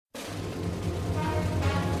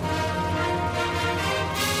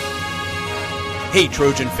Hey,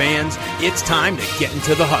 Trojan fans, it's time to get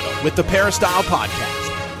into the huddle with the Peristyle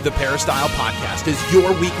Podcast. The Peristyle Podcast is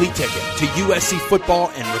your weekly ticket to USC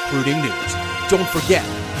football and recruiting news. Don't forget,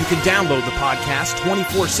 you can download the podcast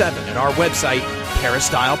 24/7 at our website,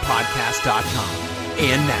 peristylepodcast.com.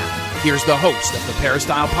 And now, here's the host of the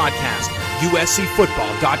Peristyle Podcast,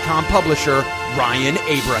 USCFootball.com publisher, Ryan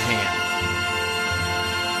Abraham.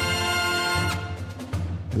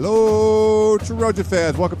 Hello, Trojan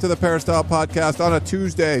fans. Welcome to the Peristyle Podcast on a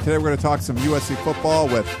Tuesday. Today we're going to talk some USC football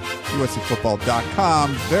with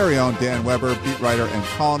USCFootball.com's very own Dan Weber, beat writer and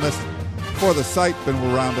columnist for the site. Been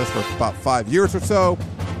around us for about 5 years or so.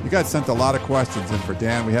 You guys sent a lot of questions in for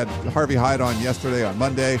Dan. We had Harvey Hyde on yesterday on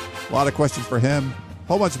Monday. A lot of questions for him. A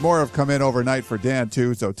whole bunch more have come in overnight for Dan,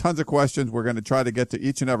 too. So tons of questions. We're going to try to get to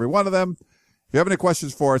each and every one of them. If you have any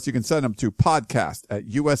questions for us, you can send them to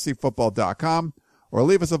podcast@USCFootball.com. Or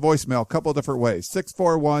leave us a voicemail a couple of different ways.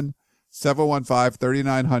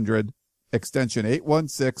 641-715-3900, extension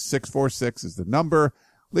 816-646 is the number.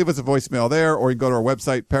 Leave us a voicemail there, or you can go to our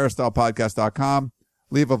website, peristylepodcast.com.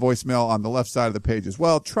 Leave a voicemail on the left side of the page as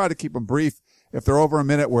well. Try to keep them brief. If they're over a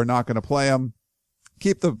minute, we're not going to play them.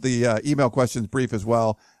 Keep the email questions brief as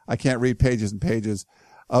well. I can't read pages and pages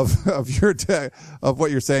of what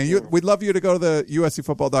you're saying. We'd love you to go to the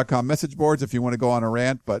USCFootball.com message boards if you want to go on a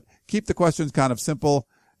rant, but keep the questions kind of simple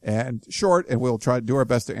and short, and we'll try to do our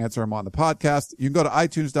best to answer them on the podcast. You can go to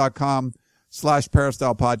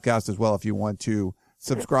iTunes.com/Peristyle Podcast as well if you want to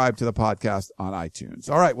subscribe to the podcast on iTunes.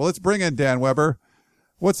 All right, well, let's bring in Dan Weber.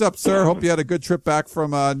 What's up, sir? Hope you had a good trip back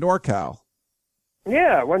from NorCal.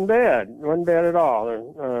 Yeah, wasn't bad. Wasn't bad at all.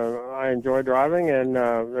 I enjoyed driving, and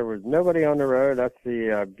there was nobody on the road. That's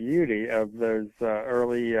the beauty of those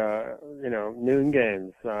early, noon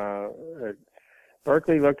games.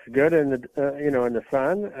 Berkeley looks good in the, in the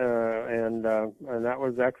sun, and that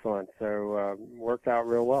was excellent. So worked out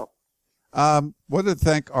real well. Wanted to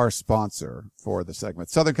thank our sponsor for the segment,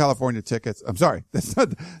 Southern California Tickets. I'm sorry, that's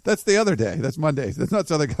the other day. That's Mondays. That's not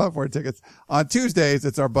Southern California Tickets. On Tuesdays,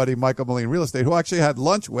 it's our buddy Michael Moline Real Estate, who I actually had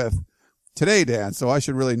lunch with today, Dan. So I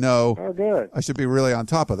should really know. Oh, good. I should be really on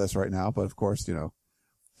top of this right now. But of course,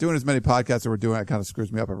 doing as many podcasts as we're doing, it kind of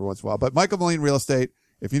screws me up every once in a while. But Michael Moline Real Estate,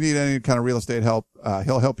 if you need any kind of real estate help,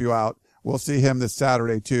 he'll help you out. We'll see him this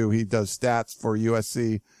Saturday too. He does stats for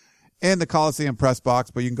USC in the Coliseum press box,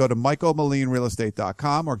 but you can go to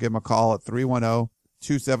michaelmolinerealestate.com or give him a call at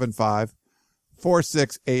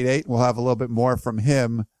 310-275-4688. We'll have a little bit more from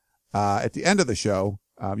him at the end of the show.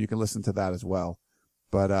 You can listen to that as well.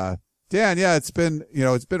 But Dan, yeah, it's been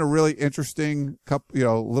a really interesting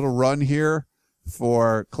little run here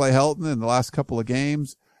for Clay Helton in the last couple of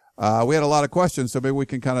games. We had a lot of questions, so maybe we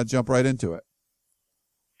can kind of jump right into it.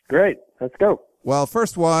 Great. Let's go. Well,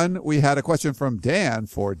 first one, we had a question from Dan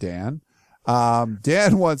for Dan.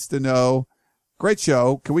 Dan wants to know, great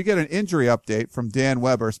show, can we get an injury update from Dan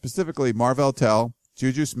Weber, specifically Marvell Tell,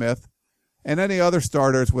 Juju Smith, and any other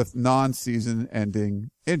starters with non-season ending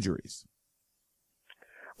injuries?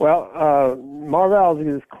 Well, Marvell's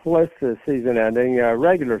is close to season ending,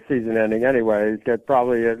 regular season ending anyway. He's got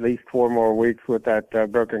probably at least 4 more weeks with that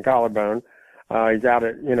broken collarbone. He's out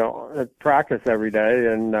at practice every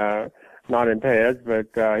day and not in pads, but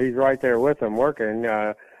he's right there with him working.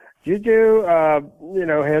 Juju,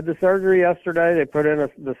 had the surgery yesterday. They put in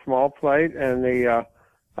the small plate and the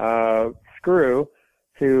screw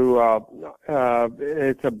to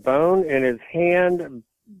it's a bone in his hand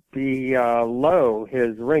below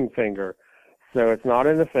his ring finger. So it's not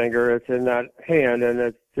in the finger, it's in that hand, and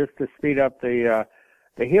it's just to speed up the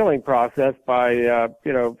healing process by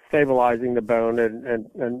stabilizing the bone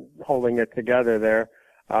and holding it together there.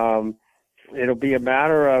 It'll be a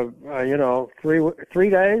matter of 3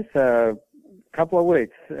 days, a couple of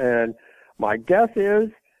weeks, and my guess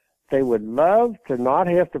is they would love to not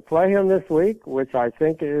have to play him this week, which I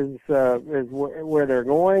think is where they're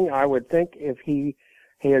going. I would think if he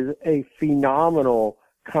has a phenomenal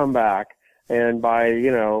comeback, and by the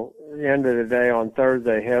end of the day on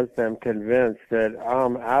Thursday has them convinced that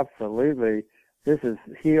absolutely this is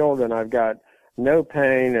healed and I've got no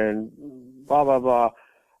pain and blah blah blah.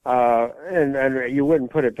 And you wouldn't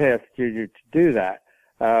put it past Juju to do that.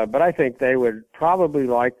 But I think they would probably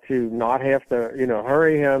like to not have to,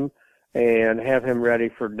 hurry him and have him ready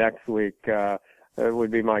for next week.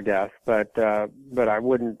 Would be my guess. But I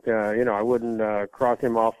wouldn't, I wouldn't cross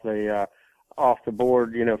him off the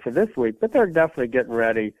board, for this week. But they're definitely getting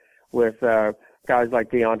ready with guys like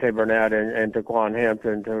Deontay Burnett and Taquan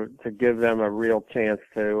Hampton to give them a real chance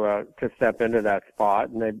to step into that spot.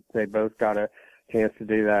 And they both got a chance to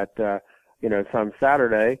do that, some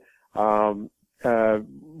Saturday.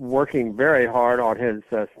 working very hard on his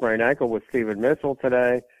sprained ankle with Stephen Mitchell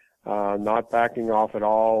today. Not backing off at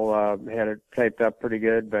all. Had it taped up pretty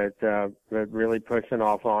good, but really pushing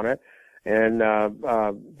off on it. And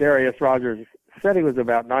Darius Rogers said he was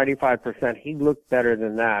about 95%. He looked better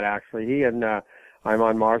than that, actually. He and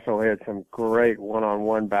Iman Marshall had some great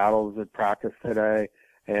one-on-one battles at practice today,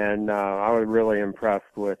 and I was really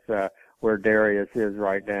impressed with where Darius is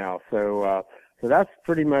right now. So that's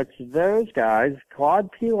pretty much those guys.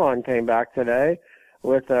 Claude Pilon came back today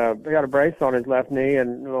with he got a brace on his left knee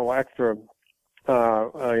and a little extra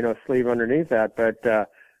sleeve underneath that, but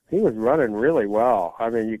he was running really well. I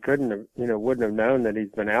mean, you wouldn't have known that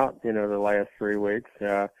he's been out, the last 3 weeks.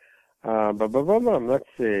 Let's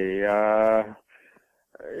see.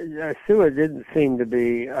 Sua didn't seem to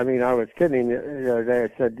be, I was kidding the other day. I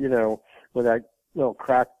said, with that little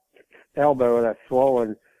cracked elbow, that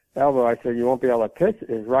swollen elbow, I said, you won't be able to pitch,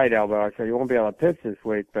 his right elbow. I said, you won't be able to pitch this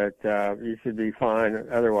week, but you should be fine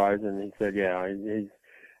otherwise. And he said, yeah,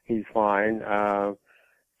 he's fine.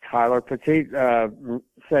 Tyler Petit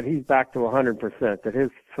said he's back to 100%, that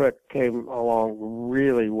his foot came along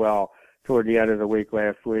really well toward the end of the week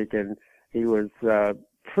last week, and he was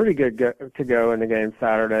pretty good to go in the game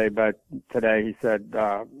Saturday, but today he said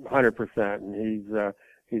 100%, and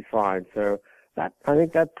he's fine. So I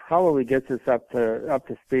think that probably gets us up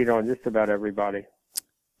to speed on just about everybody.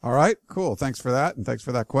 All right, cool. Thanks for that, and thanks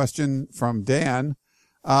for that question from Dan.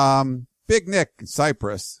 Big Nick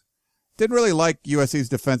Cypress didn't really like USC's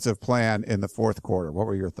defensive plan in the fourth quarter. What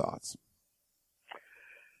were your thoughts?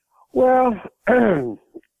 Well,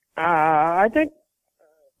 I think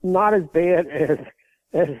not as bad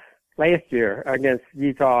as last year against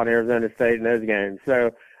Utah and Arizona State in those games.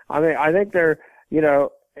 So, I think they're,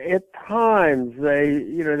 at times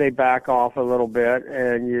they back off a little bit,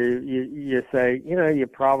 and you say, you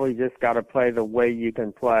probably just got to play the way you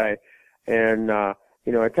can play, and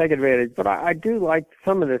take advantage. But I do like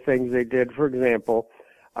some of the things they did. For example,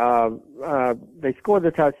 they scored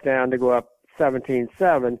the touchdown to go up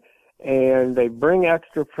 17-7, and they bring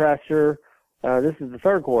extra pressure. This is the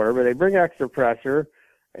third quarter, but they bring extra pressure,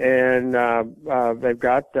 and they've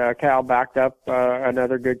got Cal backed up,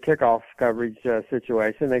 another good kickoff coverage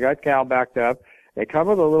situation. They got Cal backed up. They come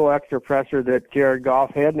with a little extra pressure that Jared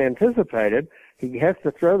Goff hadn't anticipated. He has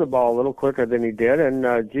to throw the ball a little quicker than he did, and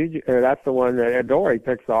that's the one that Adoree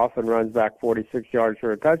picks off and runs back 46 yards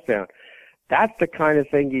for a touchdown. That's the kind of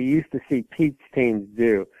thing you used to see Pete's teams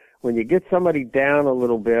do, when you get somebody down a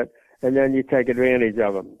little bit, and then you take advantage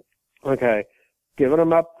of them. Okay, giving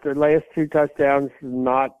them up the last two touchdowns,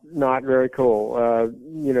 not very cool.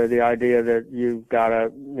 The idea that you've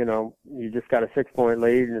got you just got a 6-point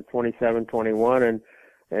lead and it's 27-21,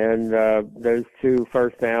 and those two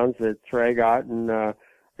first downs that Trey got and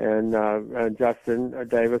Justin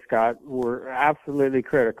Davis got were absolutely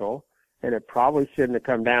critical, and it probably shouldn't have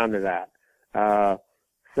come down to that.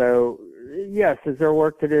 So yes, is there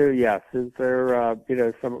work to do? Yes. Is there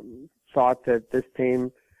some thought that this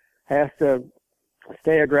team has to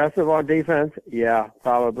stay aggressive on defense? Yeah,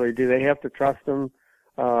 probably. Do they have to trust them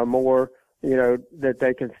more, that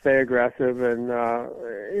they can stay aggressive? And,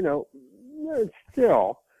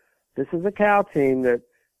 still, this is a Cal team that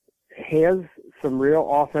has some real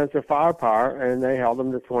offensive firepower, and they held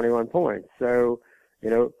them to 21 points. So,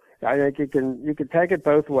 I think you can take it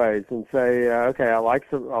both ways and say, okay, I like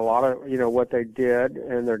a lot of, what they did,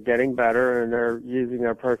 and they're getting better, and they're using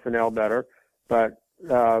their personnel better, but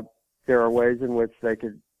there are ways in which they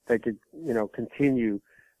could continue,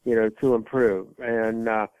 to improve. And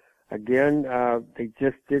again, they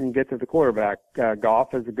just didn't get to the quarterback.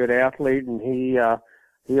 Goff is a good athlete, and he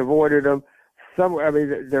avoided them.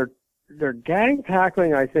 Their gang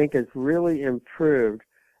tackling, I think, has really improved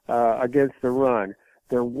against the run.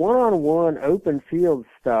 Their one-on-one open field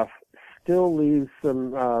stuff still leaves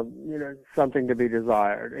some, something to be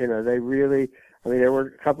desired. They really, there were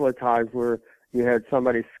a couple of times where you had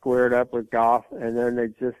somebody squared up with Goff, and then they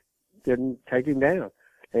just didn't take him down.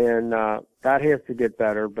 And that has to get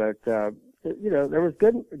better. But, there was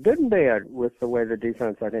good and bad with the way the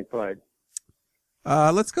defense, I think, played.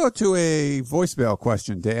 Let's go to a voicemail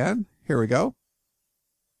question, Dan. Here we go.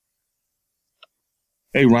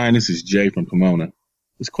 Hey, Ryan, this is Jay from Pomona.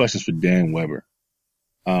 This question's for Dan Weber.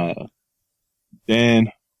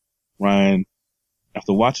 Dan, Ryan,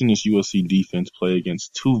 after watching this USC defense play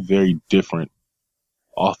against two very different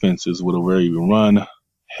offenses with a very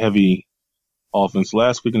run-heavy offense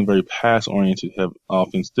last week and a very pass-oriented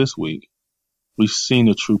offense this week, we've seen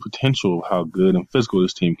the true potential of how good and physical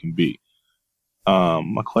this team can be.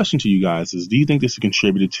 My question to you guys is, do you think this has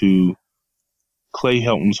contributed to Clay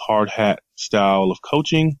Helton's hard hat style of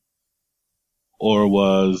coaching, or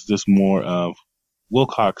was this more of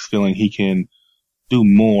Wilcox feeling he can do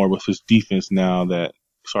more with his defense now that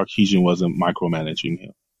Sarkisian wasn't micromanaging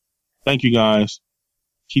him? Thank you, guys.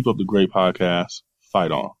 Keep up the great podcast.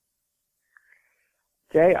 Fight on.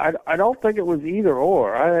 Jay, I don't think it was either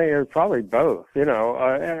or. I think it was probably both, and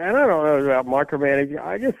I don't know about micromanaging.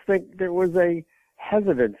 I just think there was a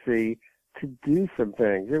hesitancy to do some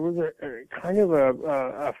things. There was a kind of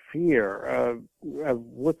a fear of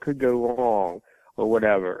what could go wrong or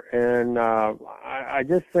whatever. And I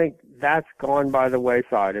just think that's gone by the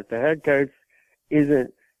wayside. If the head coach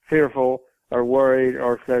isn't fearful or worried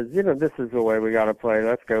or says, this is the way we got to play,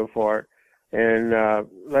 let's go for it, and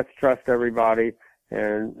let's trust everybody.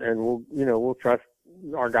 And we'll trust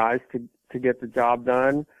our guys to get the job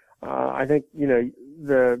done. I think,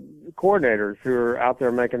 the coordinators who are out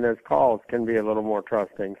there making those calls can be a little more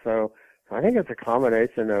trusting. So I think it's a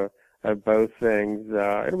combination of both things.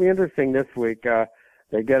 It'll be interesting this week.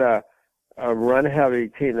 They get a run-heavy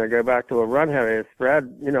team. They go back to a run-heavy, spread,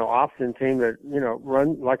 option team that,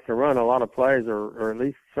 likes to run a lot of plays, or at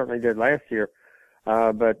least certainly did last year.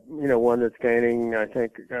 But, one that's gaining, I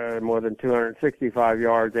think, more than 265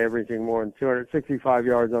 yards, averaging more than 265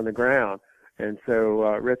 yards on the ground. And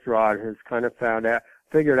so, Rich Rod has kind of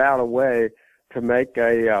figured out a way to make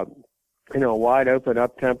a wide open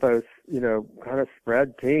up-tempo, kind of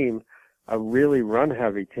spread team, a really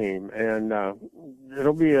run-heavy team. And,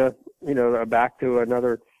 it'll be back to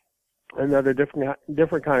another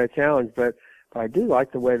different kind of challenge. But I do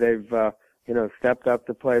like the way they've, stepped up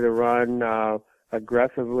to play the run,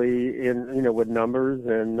 aggressively with numbers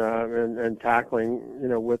and tackling,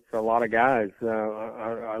 with a lot of guys.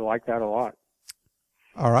 I like that a lot.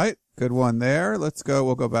 All right. Good one there.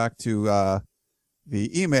 We'll go back to, the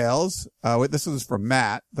emails. This was from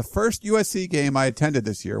Matt. The first USC game I attended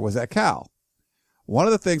this year was at Cal. One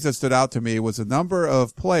of the things that stood out to me was the number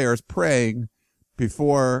of players praying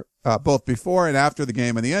both before and after the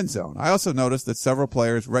game in the end zone. I also noticed that several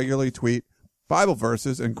players regularly tweet Bible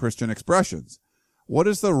verses and Christian expressions. What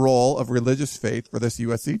is the role of religious faith for this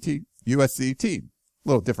USC team? A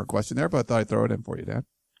little different question there, but I thought I'd throw it in for you, Dan.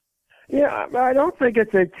 Yeah, I don't think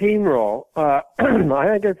it's a team role. I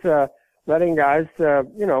think it's letting guys,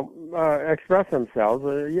 express themselves.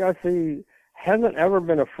 USC hasn't ever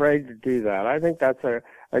been afraid to do that. I think that's a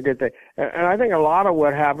good thing. And I think a lot of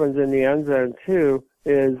what happens in the end zone too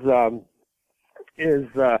is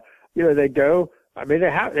they go. I mean,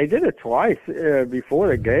 they did it twice before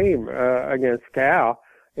the game against Cal.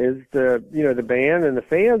 The band and the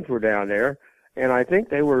fans were down there, and I think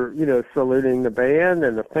they were saluting the band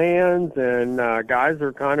and the fans, and guys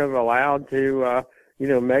are kind of allowed to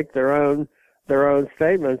make their own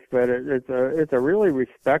statements. But it's a really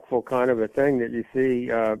respectful kind of a thing that you see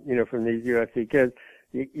from these USC kids.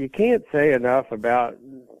 You can't say enough about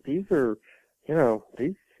these are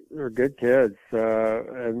good kids,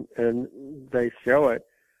 and they show it.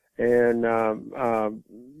 And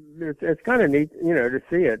it's kind of neat, to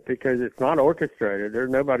see it, because it's not orchestrated. There's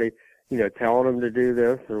nobody, telling them to do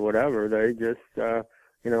this or whatever. They just,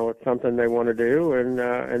 it's something they want to do, and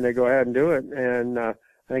they go ahead and do it. And I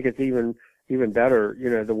think it's even better,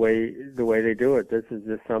 the way they do it. This is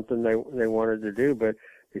just something they wanted to do. But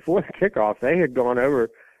before the kickoff, they had gone over,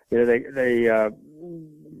 when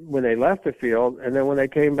they left the field, and then when they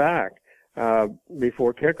came back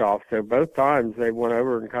before kickoff. So both times they went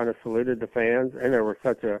over and kind of saluted the fans, and there was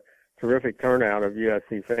such a terrific turnout of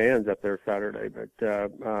USC fans up there Saturday. But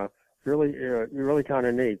really kind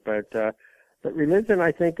of neat. But religion,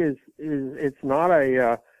 I think, is it's not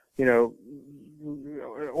a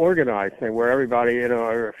organized thing where everybody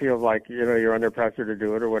feels like you're under pressure to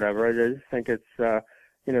do it or whatever. I just think it's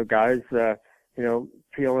guys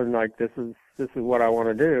feeling like this is what I want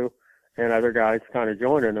to do, and other guys kind of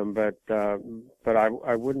joining them. But I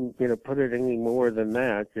wouldn't put it any more than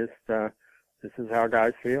that. Just this is how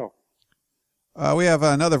guys feel. We have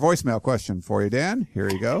another voicemail question for you, Dan. Here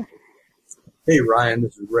you go. Hey Ryan,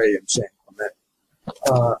 this is Ray in San Clemente.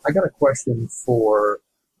 I got a question for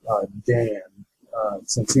Dan,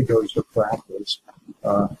 since he goes to practice.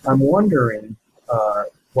 I'm wondering,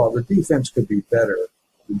 while the defense could be better,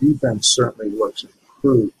 the defense certainly looks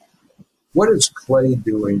improved. What is Clay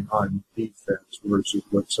doing on defense versus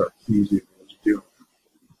what Sarkisian is doing?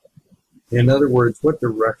 In other words, what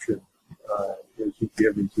direction is he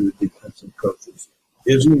giving to the defensive coaches?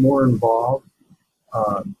 Is he more involved?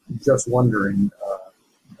 Just wondering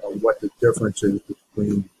what the difference is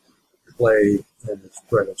between Clay and his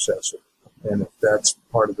predecessor, and if that's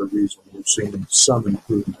part of the reason we're seeing some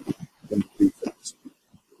improvement in the defense.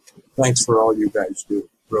 Thanks for all you guys do.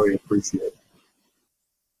 Really appreciate it.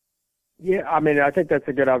 Yeah, I mean, I think that's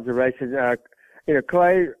a good observation.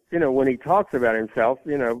 Clay, when he talks about himself,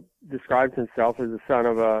 describes himself as the son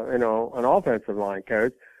of an offensive line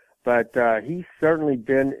coach, but he's certainly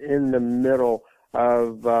been in the middle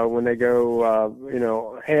of when they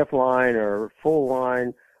go, half line or full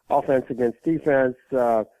line, offense against defense.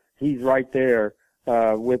 He's right there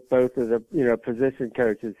with both of the position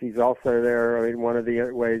coaches. He's also there. I mean, one of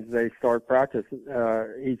the ways they start practice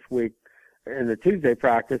each week in the Tuesday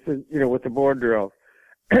practice is with the board drills,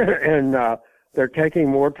 and they're taking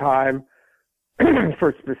more time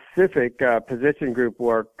for specific position group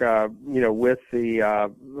work. With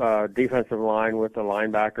the defensive line, with the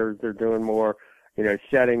linebackers, they're doing more.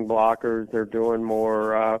 Shedding blockers. They're doing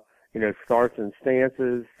more. Starts and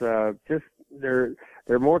stances. Just they're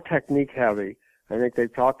more technique heavy. I think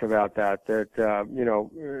they've talked about that. They're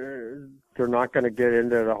not going to get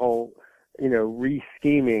into the whole,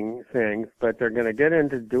 re-scheming things, but they're going to get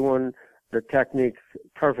into doing the techniques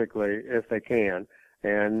perfectly if they can.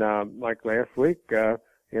 And like last week,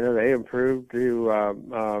 they improved to,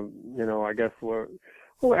 I guess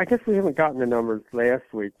we haven't gotten the numbers last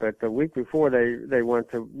week, but the week before they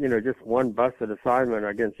went to, just one busted assignment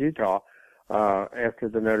against Utah after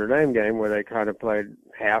the Notre Dame game, where they kind of played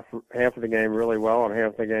half of the game really well and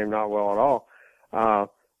half the game not well at all.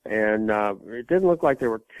 And it didn't look like there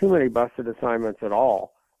were too many busted assignments at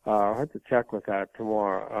all. I'll have to check with that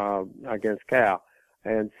tomorrow against Cal.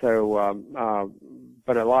 And so,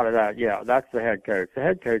 but a lot of that, that's the head coach. The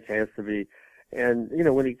head coach has to be, and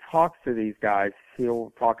when he talks to these guys,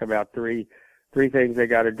 he'll talk about three things they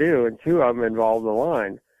got to do, and two of them involve the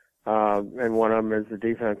line, and one of them is the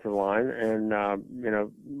defensive line. And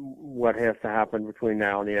what has to happen between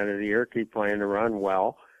now and the end of the year: keep playing the run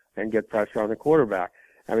well and get pressure on the quarterback.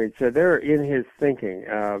 I mean, so they're in his thinking,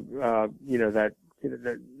 that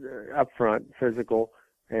up front, physical,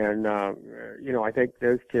 and I think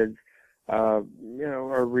those kids, are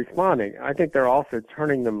responding. I think they're also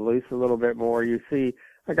turning them loose a little bit more. You see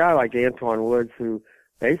a guy like Antoine Woods, who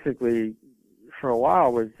basically for a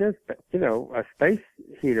while was just, a space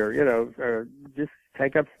heater, just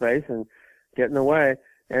take up space and get in the way.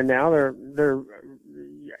 And now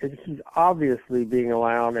he's obviously being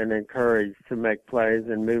allowed and encouraged to make plays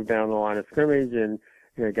and move down the line of scrimmage, and,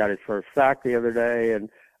 got his first sack the other day, and,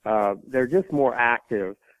 they're just more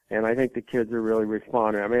active. And I think the kids are really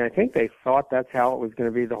responding. I mean, I think they thought that's how it was going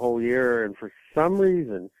to be the whole year, and for some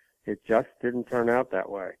reason, it just didn't turn out that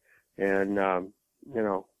way. And,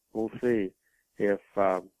 we'll see if,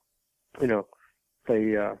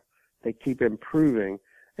 they keep improving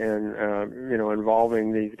and,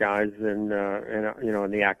 involving these guys and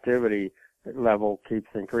the activity level keeps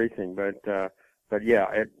increasing. But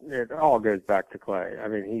yeah, it all goes back to Clay. I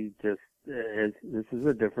mean, he just this is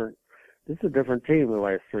a different team the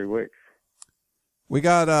last 3 weeks. We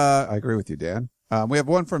got, I agree with you, Dan. We have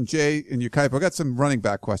one from Jay in Ukaipa. We got some running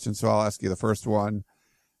back questions, so I'll ask you the first one.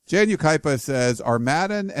 Jay in Ukaipa says, are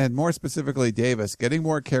Madden and more specifically Davis getting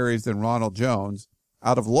more carries than Ronald Jones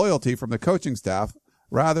out of loyalty from the coaching staff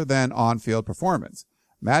rather than on-field performance?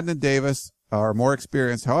 Madden and Davis are more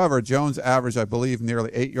experienced. However, Jones averaged, I believe,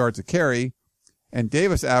 nearly 8 yards a carry, and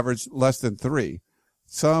Davis averaged less than 3.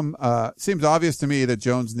 Seems obvious to me that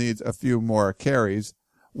Jones needs a few more carries.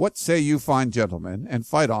 What say you fine gentlemen, and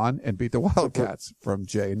fight on and beat the Wildcats? From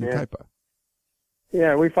Jay in Ukaipa.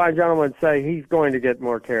 Yeah, we fine gentlemen say he's going to get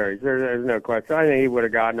more carries. There's no question. I think he would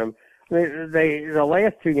have gotten them. I mean, the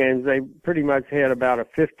last 2 games, they pretty much had about a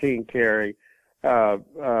 15 carry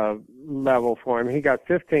level for him. He got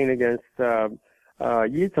 15 against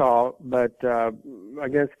Utah, but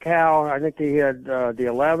against Cal, I think he had the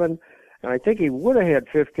 11. And I think he would have had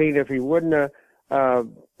 15 if he wouldn't have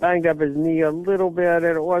banged up his knee a little bit.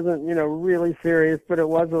 And it wasn't, really serious, but it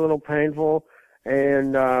was a little painful.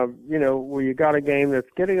 And, where you got a game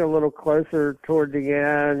that's getting a little closer toward the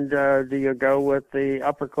end, do you go with the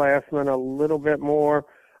upperclassmen a little bit more?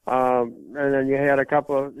 And then you had a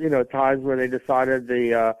couple of, times where they decided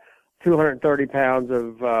the 230 pounds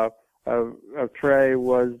of Trey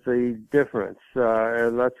was the difference.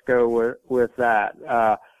 And let's go with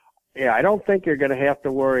that. Yeah, I don't think you're going to have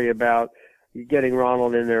to worry about getting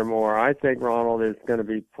Ronald in there more. I think Ronald is going to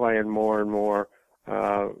be playing more and more,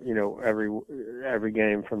 every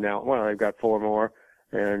game from now. Well, they've got 4 more,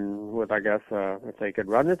 and with, I guess, if they could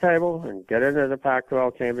run the table and get into the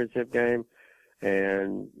Pac-12 championship game,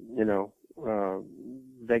 and,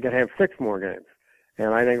 they could have 6 more games.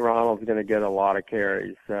 And I think Ronald's going to get a lot of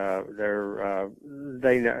carries.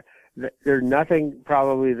 There's nothing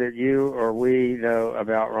probably that you or we know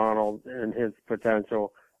about Ronald and his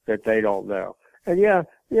potential that they don't know. And yeah,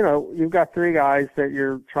 you know, you've got three guys that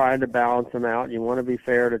you're trying to balance them out. You want to be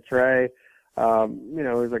fair to Trey. You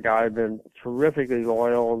know, he's a guy who's been terrifically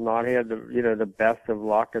loyal, not had the best of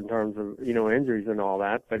luck in terms of, injuries and all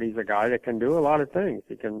that, but he's a guy that can do a lot of things.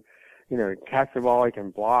 He can, catch the ball, he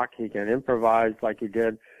can block, he can improvise like he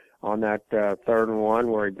did on that 3rd and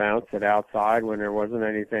 1 where he bounced it outside when there wasn't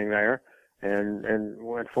anything there and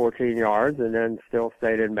went 14 yards and then still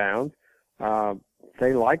stayed in bounds.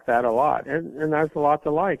 They like that a lot, and there's a lot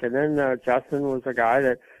to like. And then Justin was a guy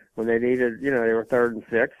that when they needed, they were 3rd and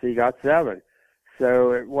 6, he got 7.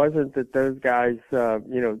 So it wasn't that those guys,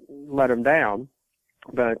 let him down,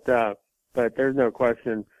 but there's no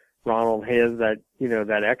question Ronald has that,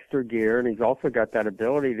 that extra gear, and he's also got that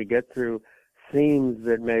ability to get through seams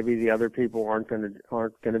that maybe the other people aren't going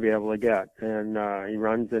to be able to get. And he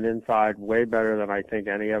runs it inside way better than I think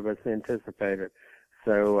any of us anticipated.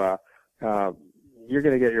 So you're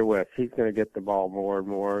going to get your whiffs. He's going to get the ball more and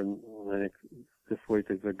more, and I think this week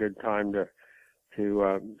is a good time to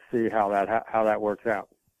see how that works out.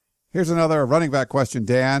 Here's another running back question,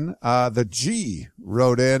 Dan. The G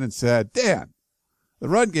wrote in and said, Dan, the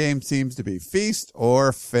run game seems to be feast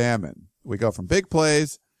or famine. We go from big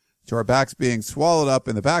plays to our backs being swallowed up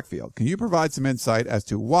in the backfield. Can you provide some insight as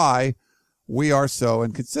to why we are so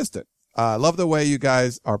inconsistent? I love the way you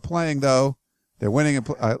guys are playing, though. They're winning.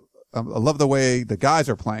 I love the way the guys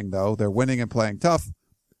are playing, though. They're winning and playing tough,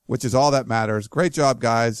 which is all that matters. Great job,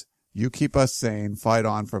 guys. You keep us sane. Fight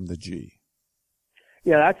on from the G.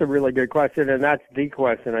 Yeah, that's a really good question, and that's the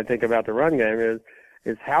question I think about the run game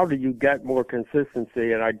is how do you get more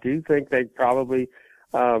consistency? And I do think they probably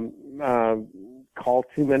call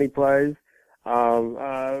too many plays.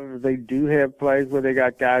 They do have plays where they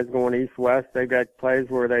got guys going east-west. They've got plays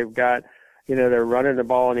where they've got, they're running the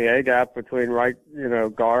ball in the A-gap between right,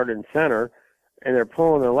 guard and center, and they're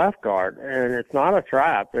pulling the left guard. And it's not a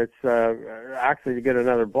trap. It's actually to get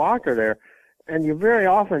another blocker there. And you very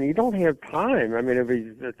often, you don't have time. I mean, if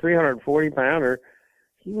he's a 340-pounder,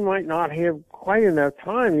 he might not have quite enough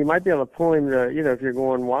time. You might be able to pull him to, if you're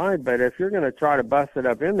going wide, but if you're going to try to bust it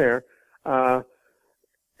up in there,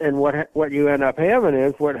 and what you end up having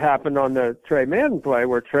is what happened on the Trey Madden play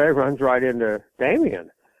where Trey runs right into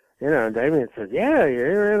Damian. And Damian says, yeah,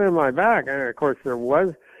 you're in my back. And of course there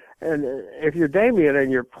was, and if you're Damian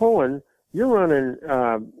and you're pulling, you're running,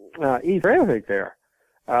 east traffic there.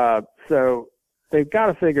 So they've got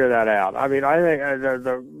to figure that out. I mean, I think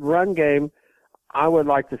the run game, I would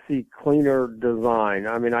like to see cleaner design.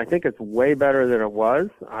 I mean, I think it's way better than it was.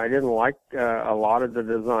 I didn't like a lot of the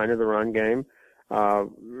design of the run game,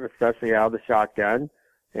 especially out of the shotgun.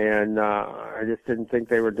 And I just didn't think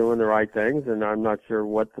they were doing the right things, and I'm not sure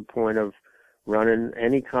what the point of running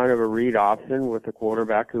any kind of a read option with a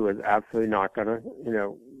quarterback who is absolutely not going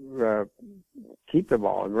to, keep the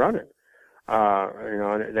ball and run it.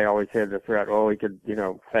 And they always had the threat, he could,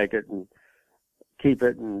 fake it and keep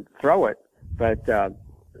it and throw it. But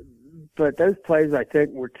those plays, I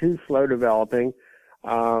think, were too slow developing.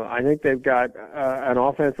 I think they've got an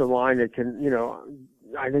offensive line that can,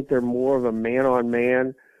 I think they're more of a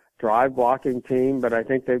man-on-man drive blocking team, but I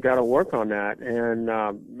think they've got to work on that. And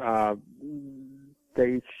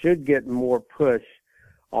they should get more push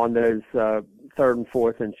on those 3rd and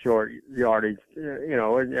 4th and short yardage,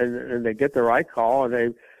 and they get the right call, and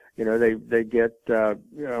they get,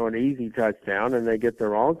 an easy touchdown, and they get the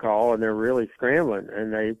wrong call, and they're really scrambling.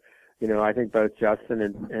 And they, I think both Justin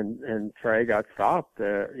and Trey got stopped,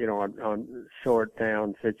 on short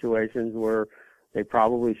down situations where they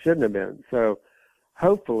probably shouldn't have been. So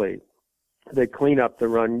hopefully they clean up the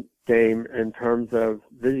run game in terms of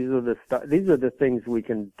these are the things we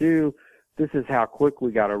can do. This is how quick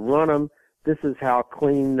we got to run them. This is how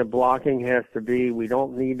clean the blocking has to be. We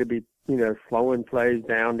don't need to be, slowing plays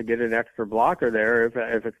down to get an extra blocker there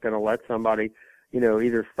if it's going to let somebody,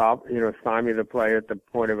 either stop, stymie the play at the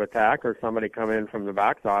point of attack or somebody come in from the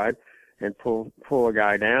backside and pull a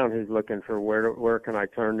guy down who's looking for where can I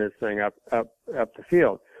turn this thing up the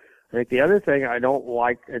field. I think the other thing I don't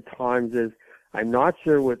like at times is I'm not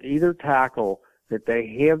sure with either tackle that they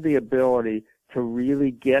have the ability to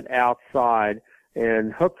really get outside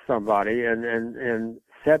and hook somebody and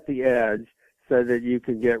set the edge so that you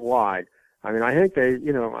can get wide. I mean, I think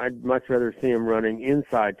I'd much rather see them running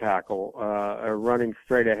inside tackle, or running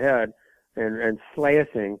straight ahead and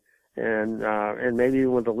slashing and maybe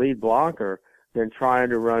even with the lead blocker than trying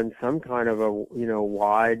to run some kind of a,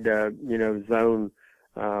 wide, zone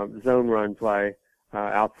run play,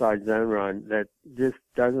 outside zone run that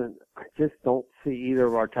I just don't see either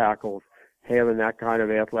of our tackles having that kind of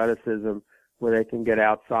athleticism where they can get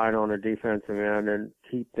outside on a defensive end and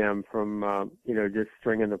keep them from, just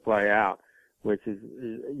stringing the play out, which is,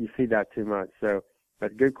 you see that too much. So,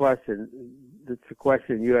 but good question. It's a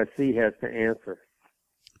question USC has to answer.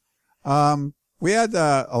 We had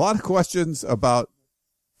a lot of questions about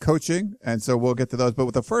coaching, and so we'll get to those. But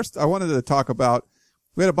with the first, I wanted to talk about,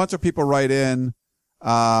 we had a bunch of people write in,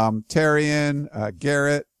 Terrian,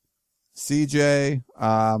 Garrett, CJ.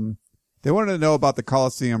 They wanted to know about the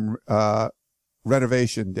Coliseum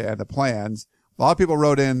renovation, Dan, the plans. A lot of people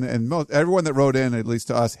wrote in, and everyone that wrote in, at least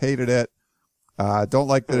to us, hated it. Don't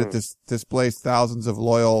like that it displaced thousands of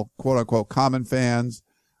loyal, quote-unquote, common fans.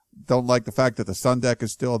 Don't like the fact that the sun deck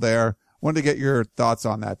is still there. Wanted to get your thoughts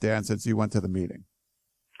on that, Dan, since you went to the meeting.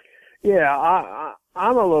 Yeah,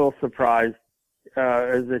 I'm a little surprised.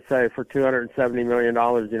 As they say, for $270 million,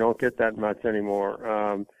 you don't get that much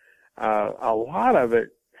anymore. A lot of it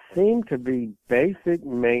seemed to be basic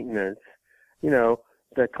maintenance,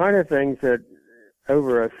 the kind of things that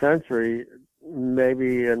over a century,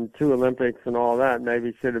 maybe in 2 Olympics and all that,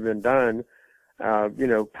 maybe should have been done,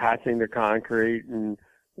 patching the concrete and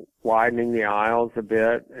widening the aisles a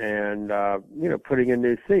bit and, putting in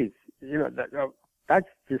new seats. That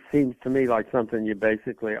just seems to me like something you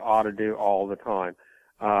basically ought to do all the time.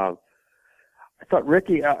 I thought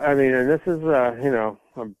Ricky, and this is,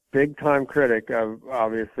 a big-time critic of,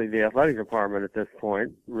 obviously, the athletic department at this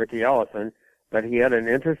point, Ricky Ellison, but he had an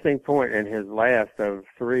interesting point in his last of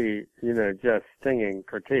 3, just stinging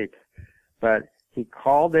critiques. But he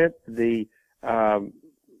called it the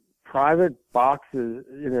private boxes,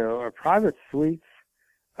 or private suites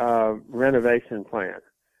renovation plan.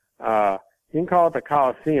 You can call it the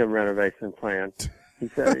Coliseum renovation plan. He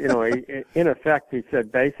said, in effect, he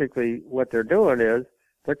said basically what they're doing is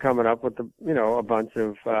they're coming up with a bunch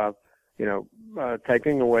of,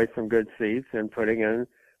 taking away some good seats and putting in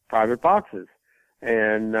private boxes.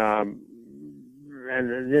 And then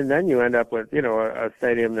you end up with, a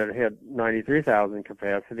stadium that had 93,000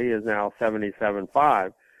 capacity is now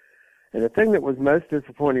 77.5. And the thing that was most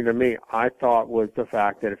disappointing to me, I thought, was the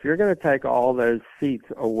fact that if you're going to take all those seats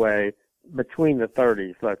away between the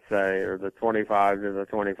 30s, let's say, or the 25 to the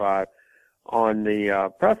 25 on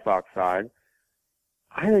the press box side,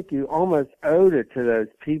 I think you almost owed it to those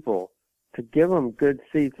people to give them good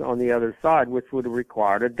seats on the other side, which would have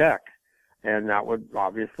required a deck. And that would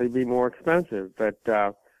obviously be more expensive. But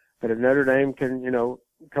if Notre Dame can,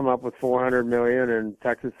 come up with $400 million and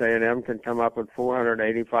Texas A&M can come up with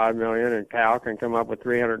 $485 million and Cal can come up with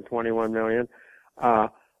 $321 million, I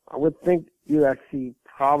would think USC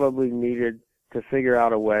probably needed to figure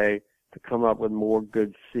out a way to come up with more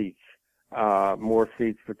good seats, more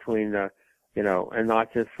seats between the, and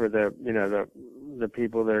not just for the, the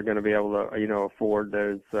people that are going to be able to, afford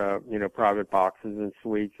those, private boxes and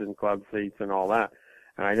suites and club seats and all that.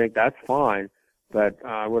 And I think that's fine, but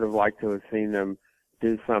I would have liked to have seen them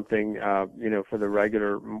do something, for the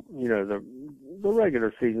regular, the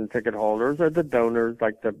regular season ticket holders or the donors,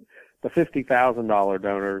 like the $50,000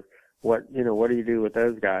 donors. What do you do with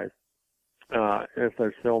those guys? If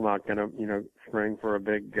they're still not going to, spring for a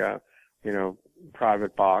big,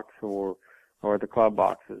 private box or the club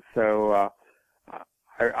boxes. So,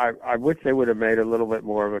 I wish they would have made a little bit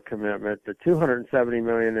more of a commitment. The $270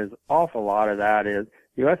 million is awful lot of that is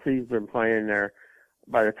USC's been playing there.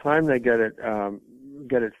 By the time they get it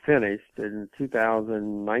finished in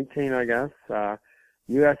 2019, I guess,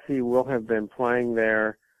 USC will have been playing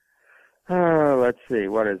there. Let's see,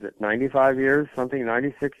 what is it? 95 years,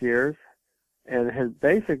 96 years, and has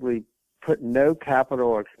basically put no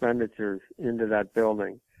capital expenditures into that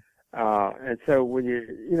building. And so when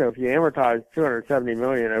if you amortize $270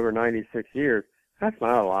 million over 96 years, that's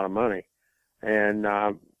not a lot of money. And,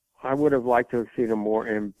 I would have liked to have seen a more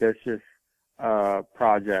ambitious,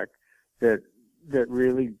 project that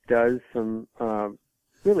really does some,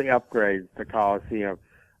 really upgrades the Coliseum.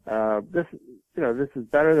 This is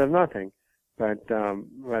better than nothing, but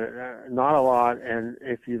not a lot. And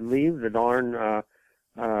if you leave the darn,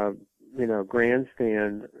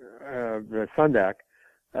 grandstand, the sun deck,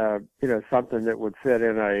 something that would fit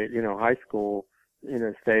in a, high school,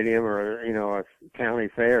 stadium or, a county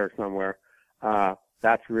fair somewhere,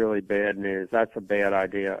 that's really bad news. That's a bad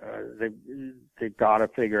idea. They've got to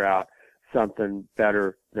figure out something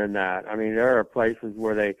better than that. I mean, there are places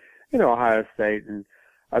where they, Ohio State and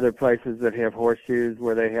other places that have horseshoes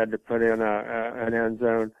where they had to put in an end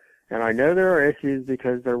zone. And I know there are issues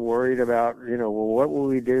because they're worried about, what will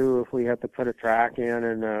we do if we have to put a track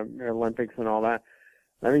in the Olympics and all that.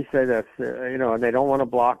 Let me say this, and they don't want to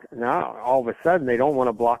block, now all of a sudden they don't want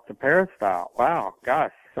to block the peristyle. Wow,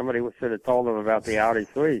 gosh, somebody should have told them about the Audi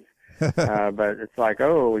suites. But it's like,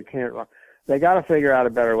 oh, we can't. They got to figure out a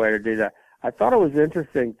better way to do that. I thought it was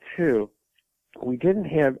interesting too. We didn't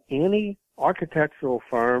have any architectural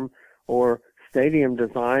firm or stadium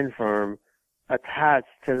design firm attached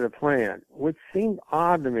to the plan, which seemed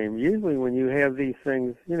odd to me. Usually when you have these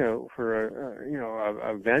things, for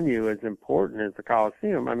a venue as important as the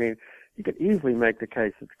Coliseum, I mean, you could easily make the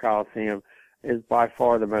case that the Coliseum is by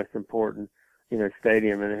far the most important,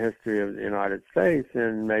 stadium in the history of the United States,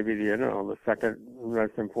 and maybe the second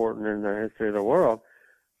most important in the history of the world.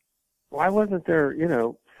 Why wasn't there,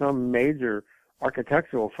 some major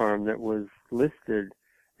architectural firm that was listed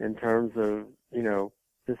in terms of,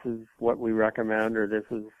 this is what we recommend, or this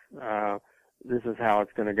is how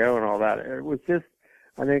it's going to go, and all that? It was just,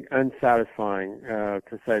 I think, unsatisfying,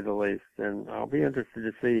 to say the least. And I'll be interested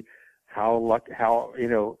to see how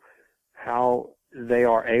they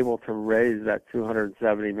are able to raise that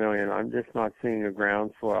 $270 million. I'm just not seeing a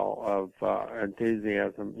groundswell of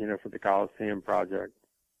enthusiasm, for the Coliseum project.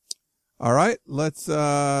 All right, let's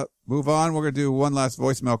move on. We're going to do one last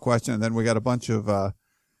voicemail question, and then we got a bunch of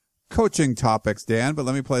coaching topics, Dan, but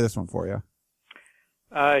let me play this one for you.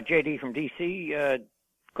 JD from D.C.,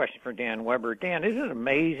 question for Dan Weber. Dan, isn't it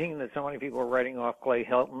amazing that so many people are writing off Clay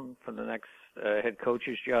Helton for the next head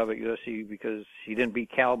coach's job at USC because he didn't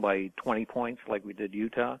beat Cal by 20 points like we did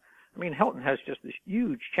Utah? I mean, Helton has just this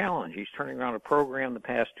huge challenge. He's turning around a program the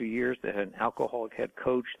past 2 years that had an alcoholic head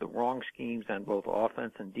coach, the wrong schemes on both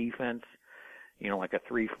offense and defense, like a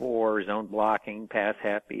 3-4, zone blocking, pass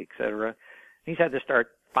happy, etc. He's had to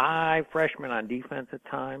start 5 freshmen on defense at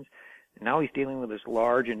times, and now he's dealing with as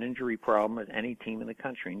large an injury problem as any team in the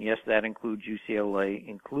country. And yes, that includes UCLA,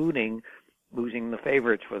 including losing the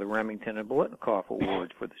favorites for the Remington and Biletnikoff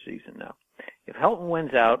Awards for the season now. If Helton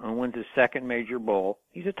wins out and wins his second major bowl,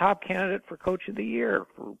 he's a top candidate for Coach of the Year,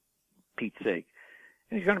 for Pete's sake.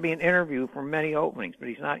 And he's going to be an interview for many openings, but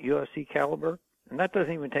he's not USC caliber. And that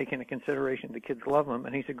doesn't even take into consideration the kids love him,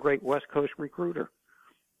 and he's a great West Coast recruiter.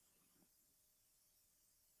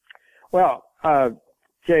 Well,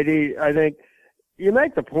 JD, I think you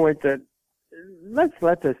make the point that let's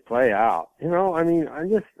let this play out. I mean,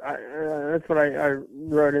 that's what I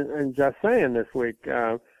wrote in Just Saying this week,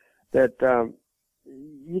 that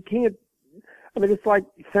you can't, I mean, it's like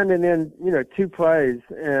sending in, 2 plays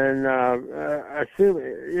and assume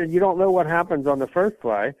you don't know what happens on the first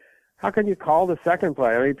play. How can you call the second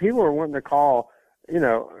play? I mean, people are wanting to call,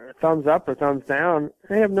 thumbs up or thumbs down.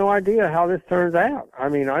 They have no idea how this turns out. I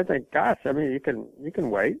mean, I think, gosh, you can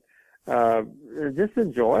wait. Just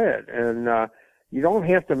enjoy it. And you don't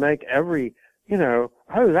have to make every, oh,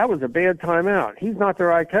 that was a bad timeout. He's not the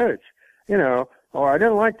right coach, or I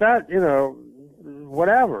didn't like that,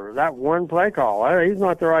 whatever, that one play call. He's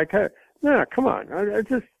not the right coach. No, come on.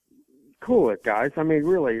 Just cool it, guys. I mean,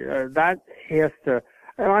 really, that has to,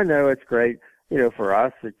 and I know it's great, for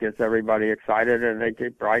us. It gets everybody excited and they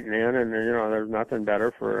keep writing in, and, there's nothing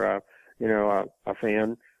better for, a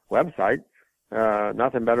fan website.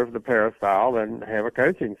 Nothing better for the Peristyle than have a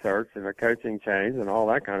coaching search and a coaching change and all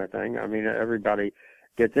that kind of thing. I mean, everybody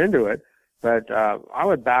gets into it, but I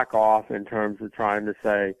would back off in terms of trying to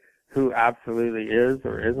say who absolutely is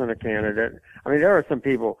or isn't a candidate. I mean, there are some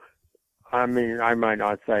people, I might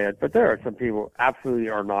not say it, but there are some people absolutely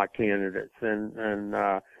are not candidates,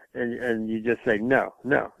 and you just say no.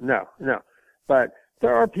 But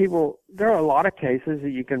there are a lot of cases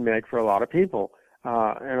that you can make for a lot of people.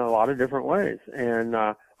 In a lot of different ways. And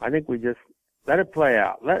I think we just let it play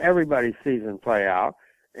out. Let everybody's season play out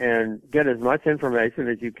and get as much information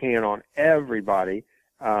as you can on everybody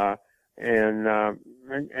and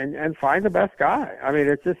find the best guy. I mean,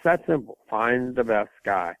 it's just that simple. Find the best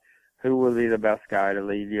guy. Who will be the best guy to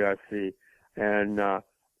lead USC? And,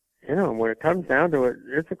 when it comes down to it,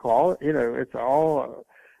 it's a call, it's all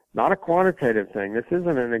not a quantitative thing. This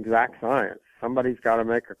isn't an exact science. Somebody's got to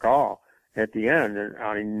make a call at the end. And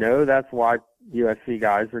I know that's why USC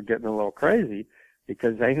guys are getting a little crazy,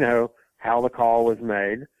 because they know how the call was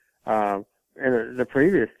made in the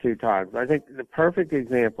previous 2 times. I think the perfect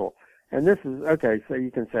example, and this is, okay, so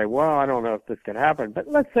you can say, well, I don't know if this could happen, but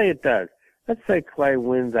let's say it does. Let's say Clay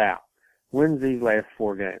wins these last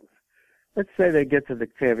 4 games. Let's say they get to the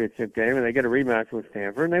championship game and they get a rematch with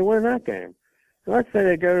Stanford and they win that game. So let's say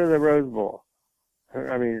they go to the Rose Bowl.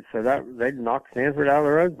 I mean, so that they knock Stanford out of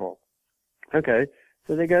the Rose Bowl. Okay,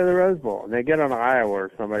 so they go to the Rose Bowl and they get on Iowa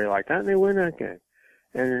or somebody like that and they win that game.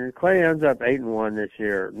 And Clay ends up 8-1 this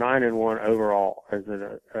year, 9-1 overall as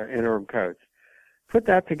an interim coach. Put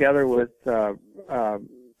that together with Ed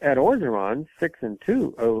Orgeron's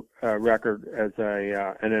 6-2 record as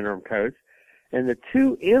an interim coach, and the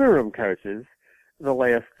 2 interim coaches the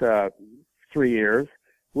last 3 years,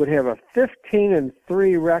 would have a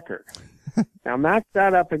 15-3 record. Now match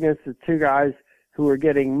that up against the two guys who are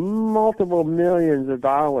getting multiple millions of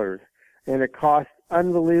dollars, and it costs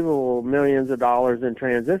unbelievable millions of dollars in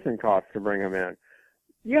transition costs to bring them in.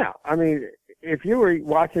 Yeah, I mean, if you were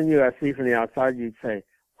watching USC from the outside, you'd say,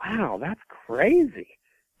 wow, that's crazy.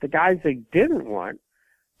 The guys they didn't want,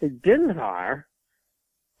 they didn't hire,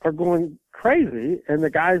 are going crazy, and the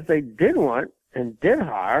guys they did want and did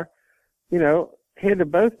hire, you know, had to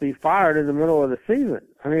both be fired in the middle of the season.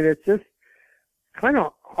 I mean, it's just kind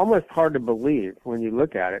of almost hard to believe when you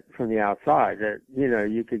look at it from the outside that, you know,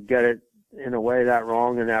 you could get it in a way that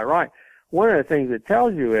wrong and that right. One of the things it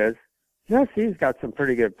tells you is USC's got some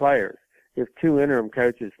pretty good players. If two interim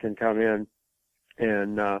coaches can come in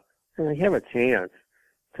and they have a chance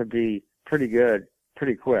to be pretty good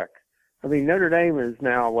pretty quick. I mean, Notre Dame is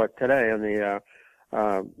now, today in the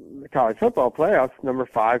college football playoffs, number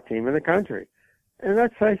 5 team in the country. And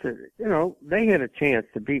let's face it, you know, they had a chance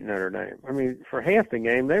to beat Notre Dame. I mean, for half the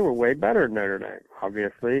game, they were way better than Notre Dame.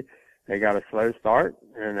 Obviously, they got a slow start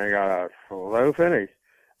and they got a slow finish.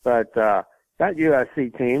 But that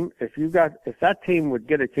USC team, if that team would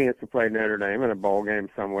get a chance to play Notre Dame in a bowl game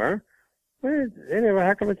somewhere, they'd have a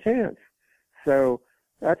heck of a chance. So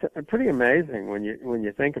that's pretty amazing when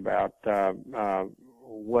you think about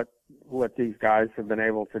what these guys have been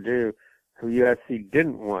able to do, who USC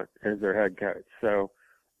didn't want as their head coach. So,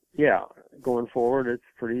 yeah, going forward, it's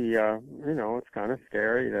pretty, it's kind of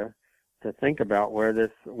scary to think about where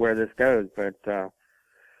this goes. But,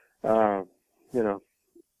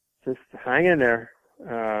 just hang in there,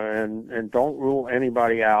 and don't rule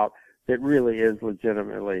anybody out that really is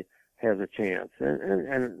legitimately has a chance.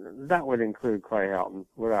 And that would include Clay Helton,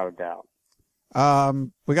 without a doubt.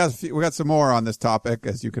 We got some more on this topic,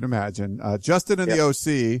 as you can imagine. Justin in the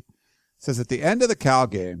OC says, at the end of the Cal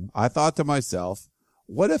game, I thought to myself,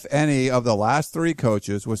 what if any of the last 3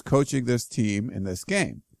 coaches was coaching this team in this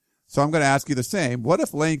game? So I'm going to ask you the same. What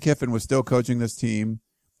if Lane Kiffin was still coaching this team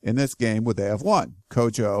in this game? Would they have won?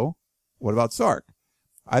 Coach O, what about Sark?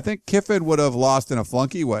 I think Kiffin would have lost in a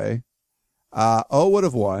flunky way. O would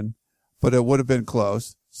have won, but it would have been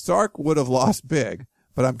close. Sark would have lost big.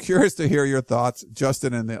 But I'm curious to hear your thoughts,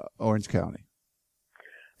 Justin, in the Orange County.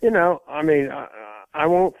 You know, I mean, I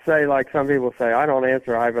won't say like some people say, I don't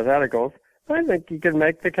answer hypotheticals. I think you can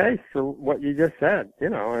make the case for what you just said, you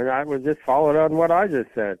know, and I would just follow on what I just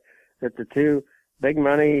said, that the 2 big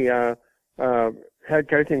money head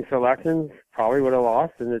coaching selections probably would have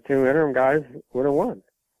lost and the 2 interim guys would have won.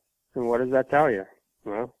 And what does that tell you?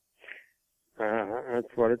 Well,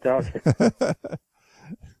 that's what it tells you.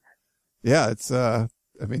 Yeah, it's, all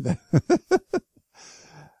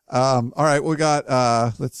right, we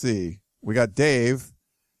got, let's see. We got Dave.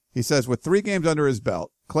 He says, with 3 games under his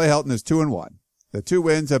belt, Clay Helton is 2-1. The 2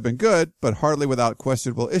 wins have been good, but hardly without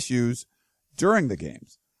questionable issues during the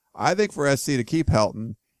games. I think for SC to keep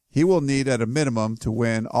Helton, he will need at a minimum to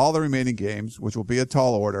win all the remaining games, which will be a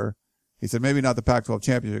tall order. He said maybe not the Pac-12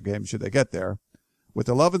 championship game should they get there. With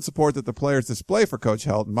the love and support that the players display for Coach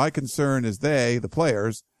Helton, my concern is they, the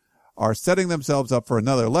players, are setting themselves up for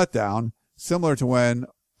another letdown, similar to when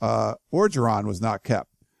Orgeron was not kept.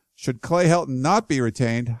 Should Clay Helton not be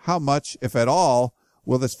retained, how much, if at all,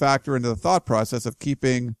 will this factor into the thought process of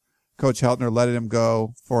keeping Coach Helton or letting him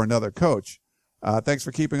go for another coach? Thanks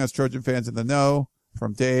for keeping us Trojan fans in the know.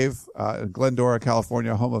 From Dave in Glendora,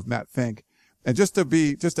 California, home of Matt Fink. And just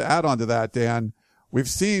to add on to that, Dan, we've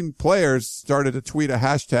seen players started to tweet a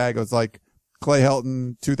hashtag. It was like Clay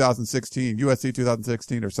Helton 2016, USC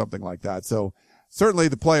 2016 or something like that. So certainly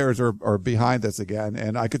the players are behind this again.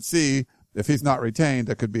 And I could see if he's not retained,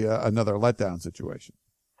 that could be another letdown situation.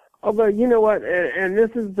 Although, you know what, and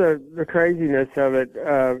this is the craziness of it.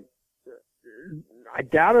 I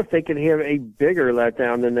doubt if they could have a bigger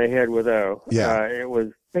letdown than they had with O. Yeah. It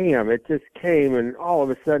was, bam, it just came, and all of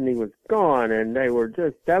a sudden he was gone, and they were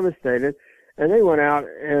just devastated. And they went out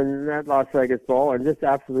in that Las Vegas Bowl and just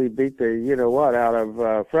absolutely beat the you-know-what out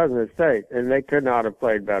of Fresno State, and they could not have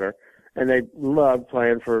played better. And they loved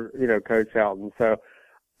playing for, Coach Helton. So,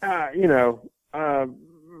 I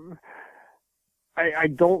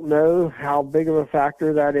don't know how big of a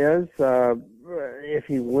factor that is. If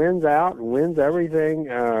he wins out and wins everything,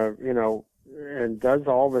 and does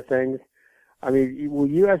all the things, I mean, will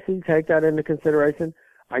USC take that into consideration?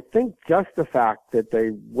 I think just the fact that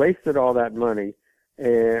they wasted all that money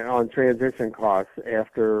on transition costs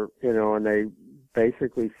after, and they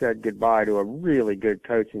basically said goodbye to a really good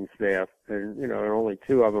coaching staff, and, only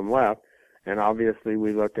 2 of them left. And obviously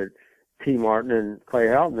we look at T. Martin and Clay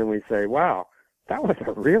Helton and we say, wow, that was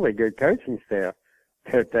a really good coaching staff.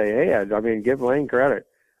 that they had. I mean, give Lane credit.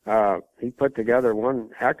 He put together one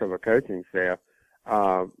heck of a coaching staff.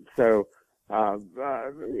 Could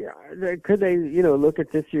they, look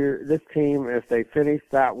at this team, if they finish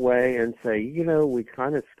that way and say, we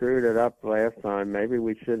kind of screwed it up last time, maybe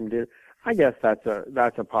we shouldn't do it? I guess that's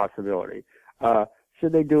a possibility.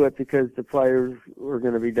 Should they do it because the players were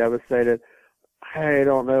going to be devastated? I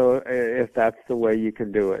don't know if that's the way you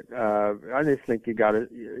can do it. I just think you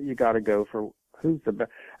gotta go for who's the best.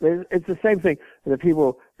 I mean, it's the same thing for the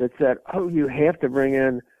people that said, "Oh, you have to bring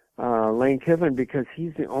in Lane Kiffin because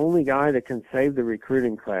he's the only guy that can save the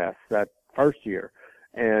recruiting class that first year,"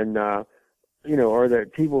 and or the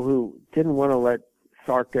people who didn't want to let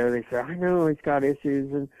Sark go. They said, "I know he's got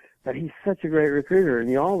issues, but he's such a great recruiter," and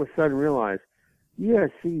you all of a sudden realize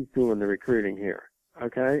USC's doing the recruiting here.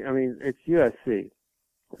 Okay, I mean, it's USC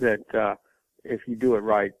that if you do it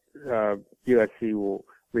right, USC will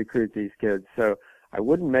recruit these kids. So I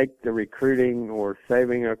wouldn't make the recruiting or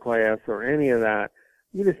saving a class or any of that.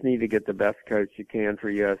 You just need to get the best coach you can for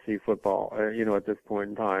USC football, at this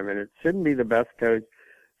point in time. And it shouldn't be the best coach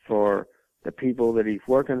for the people that he's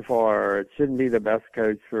working for, or it shouldn't be the best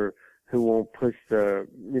coach for who won't push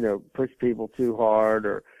people too hard,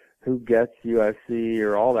 or who gets USC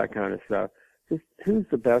or all that kind of stuff. Just who's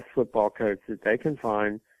the best football coach that they can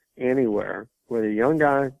find anywhere, whether a young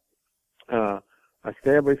guy,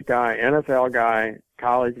 established guy, NFL guy,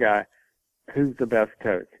 college guy, who's the best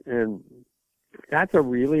coach? And that's a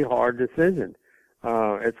really hard decision.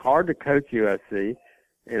 It's hard to coach USC.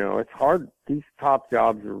 It's hard. These top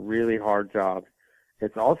jobs are really hard jobs.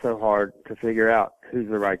 It's also hard to figure out who's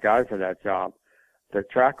the right guy for that job. The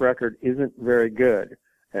track record isn't very good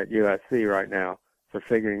at USC right now for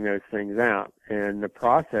figuring those things out, and the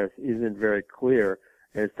process isn't very clear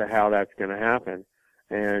as to how that's going to happen.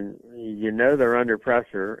 And they're under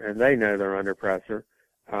pressure, and they know they're under pressure.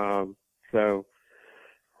 So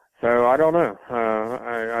I don't know.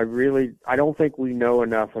 I don't think we know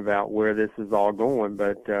enough about where this is all going.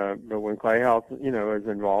 But when Clay Helton, is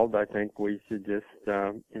involved, I think we should just,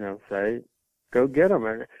 say, go get him,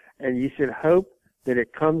 and you should hope that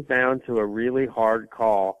it comes down to a really hard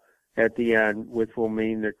call at the end, which will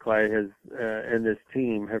mean that Clay has and this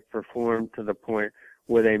team have performed to the point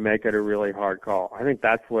where they make it a really hard call. I think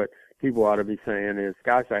that's what people ought to be saying is,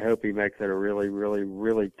 gosh, I hope he makes it a really, really,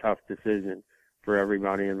 really tough decision for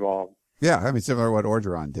everybody involved. Yeah, I mean, similar to what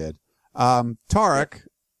Orgeron did. Tarek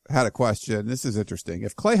had a question. This is interesting.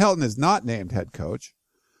 If Clay Helton is not named head coach,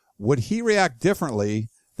 would he react differently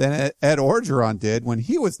than Ed Orgeron did when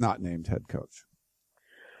he was not named head coach?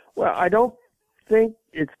 Well, I don't think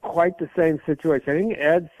it's quite the same situation. I think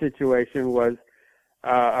Ed's situation was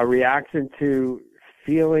a reaction to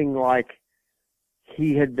feeling like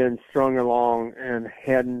he had been strung along and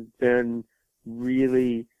hadn't been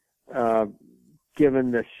really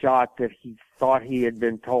given the shot that he thought he had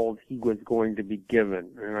been told he was going to be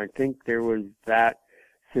given. And I think there was that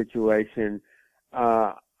situation.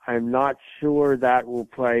 I'm not sure that will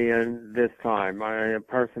play in this time.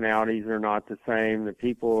 Personalities are not the same. The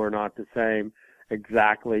people are not the same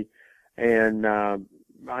exactly. And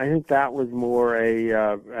I think that was more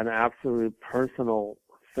an absolute personal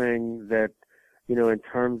thing that, in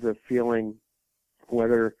terms of feeling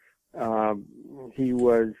whether he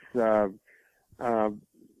was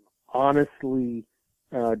honestly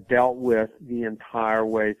dealt with the entire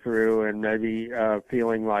way through, and maybe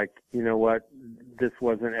feeling like, this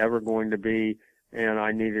wasn't ever going to be, and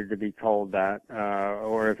I needed to be told that,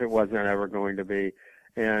 or if it wasn't ever going to be.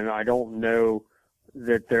 And I don't know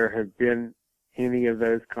that there have been any of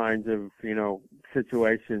those kinds of,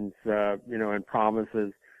 situations, and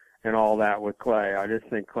promises and all that with Clay. I just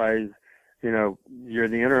think Clay's, you're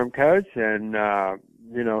the interim coach, and,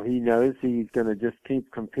 he knows he's going to just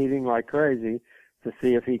keep competing like crazy to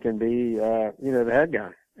see if he can be, the head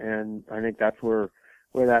guy. And I think that's where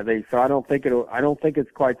that leads. So I don't think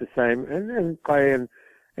it's quite the same. And Clay and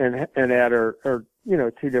Ed are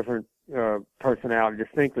two different, personalities,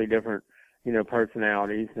 distinctly different,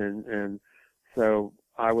 personalities. And so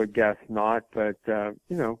I would guess not, but,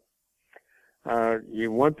 you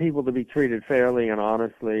want people to be treated fairly and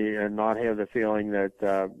honestly and not have the feeling that,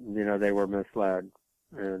 they were misled.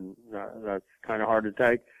 And that's kind of hard to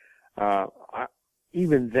take.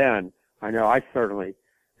 Even then, I know I certainly,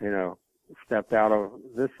 stepped out of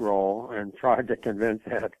this role and tried to convince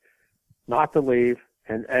Ed not to leave,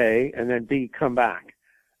 and then B, come back.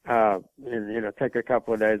 And, take a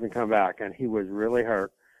couple of days and come back. And he was really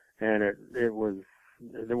hurt, and it was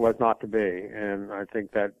not to be. And I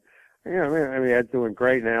think that I mean, Ed's doing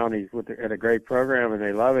great now, and he's at a great program, and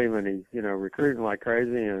they love him, and he's, recruiting like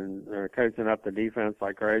crazy and coaching up the defense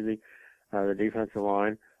like crazy, the defensive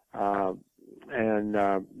line.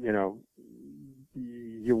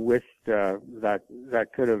 You wished that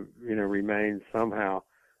could have, remained somehow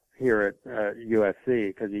here at USC,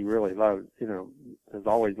 because he really loved, has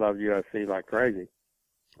always loved USC like crazy.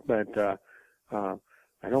 But I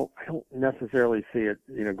don't necessarily see it,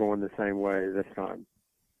 going the same way this time.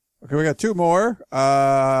 Okay, we got two more.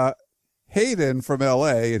 Hayden from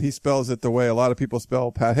L.A., and he spells it the way a lot of people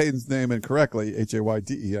spell Pat Hayden's name incorrectly,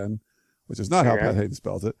 Hayden, which is not how Pat Hayden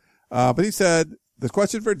spells it. But he said, the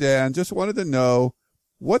question for Dan, just wanted to know,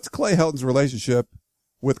 what's Clay Helton's relationship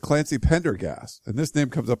with Clancy Pendergast? And this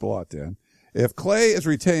name comes up a lot, Dan. If Clay is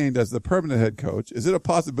retained as the permanent head coach, is it a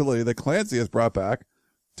possibility that Clancy is brought back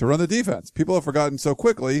to run the defense? People have forgotten so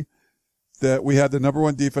quickly that we had the number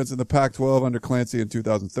one defense in the Pac-12 under Clancy in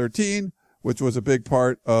 2013, which was a big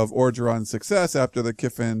part of Orgeron's success after the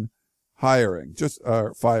Kiffin firing,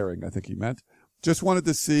 I think he meant. Just wanted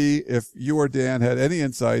to see if you or Dan had any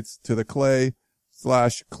insights to the Clay/Clancy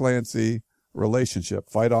relationship.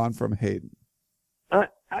 Fight on from Hayden.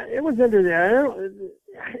 It was interesting.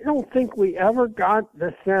 I don't think we ever got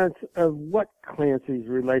the sense of what Clancy's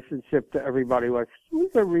relationship to everybody was. He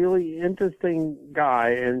was a really interesting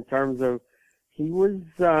guy in terms of he was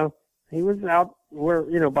out where,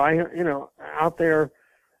 out there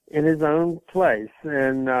in his own place.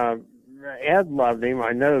 And Ed loved him.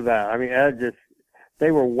 I know that. I mean,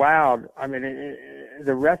 they were wowed. I mean,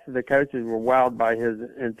 the rest of the coaches were wowed by his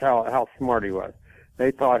intel, how smart he was.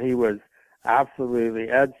 They thought he was absolutely.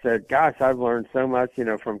 Ed said, gosh, I've learned so much,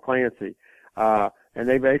 from Clancy. And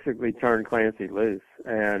they basically turned Clancy loose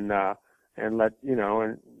and let,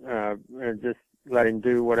 and just let him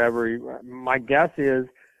do whatever my guess is,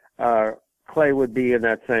 Clay would be in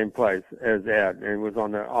that same place as Ed, and was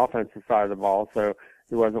on the offensive side of the ball, so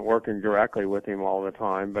he wasn't working directly with him all the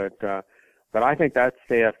time. But I think that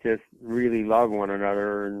staff just really loved one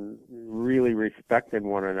another and really respected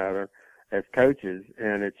one another as coaches,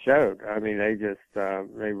 and it showed. I mean, they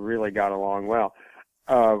really got along well.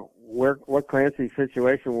 What Clancy's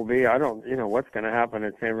situation will be, I don't, what's going to happen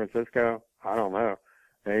in San Francisco, I don't know.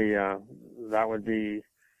 That would be,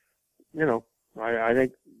 I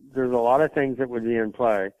think there's a lot of things that would be in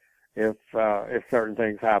play if certain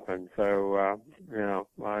things happen. So,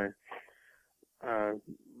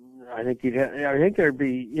 I think there'd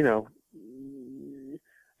be,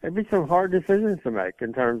 there'd be some hard decisions to make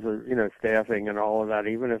in terms of, staffing and all of that,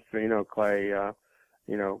 even if, Clay,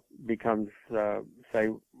 becomes,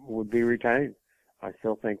 would be retained. I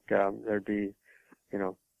still think, there'd be,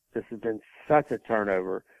 this has been such a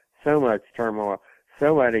turnover, so much turmoil,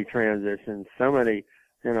 so many transitions, so many,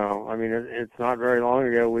 it's not very long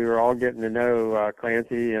ago we were all getting to know,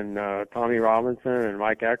 Clancy and, Tommy Robinson and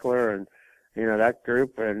Mike Eckler and, that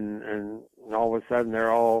group, and all of a sudden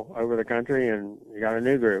they're all over the country, and you got a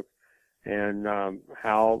new group. And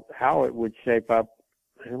how it would shape up,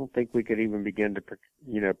 I don't think we could even begin to,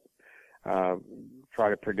 try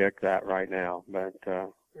to predict that right now. But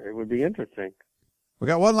it would be interesting. We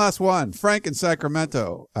got one last one. Frank in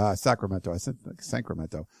Sacramento. I said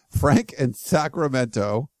Sacramento. Frank in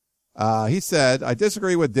Sacramento. He said, I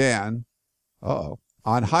disagree with Dan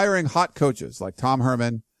on hiring hot coaches like Tom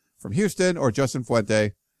Herman from Houston or Justin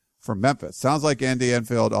Fuente from Memphis. Sounds like Andy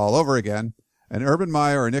Enfield all over again. And Urban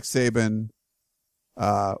Meyer or Nick Saban,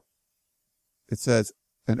 it says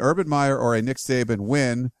an Urban Meyer or a Nick Saban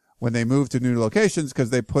win when they move to new locations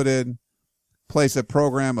because they put in place a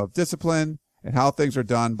program of discipline and how things are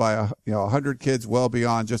done by 100 kids well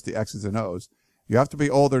beyond just the X's and O's. You have to be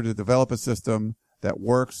older to develop a system that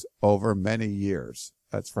works over many years.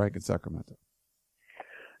 That's Frank in Sacramento.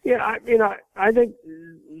 Yeah, I think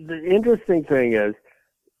the interesting thing is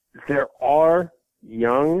there are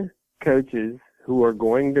young coaches who are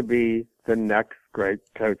going to be the next great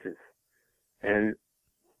coaches. And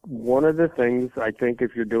one of the things I think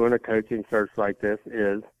if you're doing a coaching search like this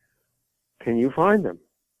is, can you find them?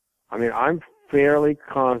 I mean, I'm fairly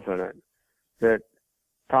confident that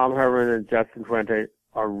Tom Herman and Justin Fuente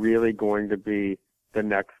are really going to be the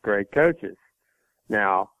next great coaches.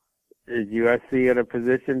 Now, is USC in a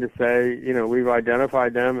position to say, we've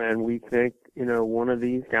identified them and we think, one of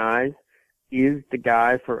these guys is the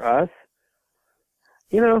guy for us?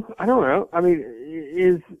 I don't know. I mean,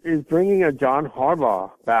 is bringing a John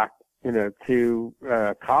Harbaugh back, to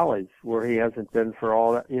college where he hasn't been for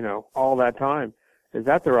all that time, is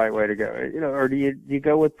that the right way to go? Or do you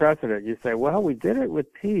go with precedent? You say, well, we did it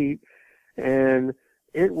with Pete, and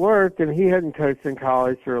it worked, and he hadn't coached in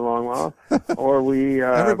college for a long while. Or we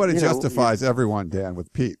everybody justifies everyone, Dan,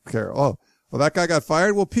 with Pete Carroll. Oh, well, that guy got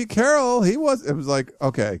fired. Well, Pete Carroll, it was like,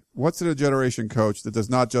 okay, what's in a generation coach that does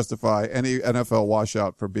not justify any NFL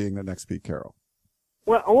washout for being the next Pete Carroll?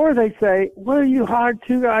 Well, or they say, well, you hired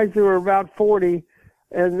two guys who were about 40,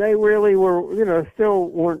 and they really were, still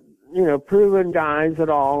weren't, proven guys at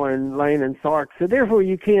all, and Lane and Sark. So therefore,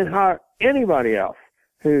 you can't hire anybody else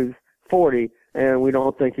who's 40, and we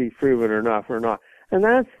don't think he's proven enough or not. And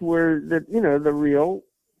that's where the real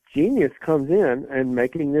genius comes in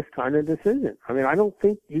making this kind of decision. I mean, I don't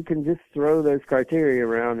think you can just throw those criteria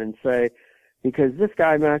around and say, because this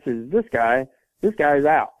guy matches this guy's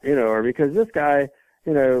out, or because this guy,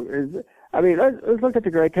 is, I mean, let's look at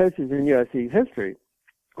the great coaches in USC's history.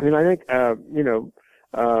 I mean, I think,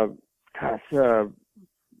 I'm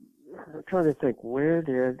trying to think, where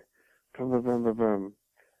did,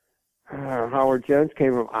 Howard Jones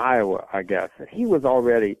came from Iowa, I guess. And he was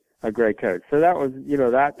already a great coach. So that was,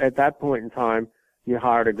 that at that point in time, you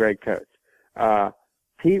hired a great coach.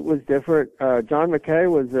 Pete was different. John McKay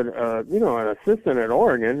was an assistant at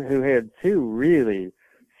Oregon who had two really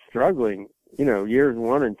struggling, years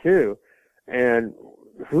 1 and 2, and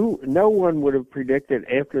no one would have predicted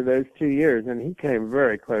after those 2 years, and he came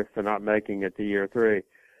very close to not making it to year 3.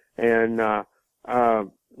 And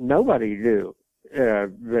nobody knew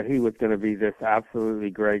that he was going to be this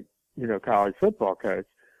absolutely great, college football coach.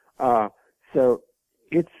 So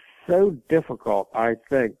it's so difficult, I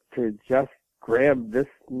think, to just grab this,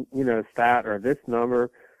 stat or this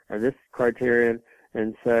number or this criterion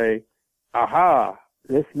and say, aha,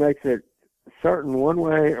 this makes it certain one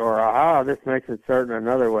way, or aha, this makes it certain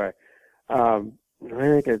another way. I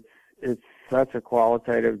think it's such a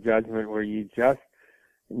qualitative judgment where you just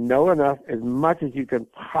know enough, as much as you can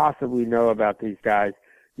possibly know about these guys.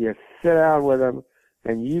 You sit down with them,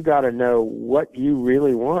 and you got to know what you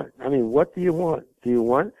really want. I mean, what do you want? Do you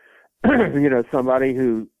want, somebody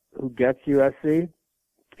who gets USC?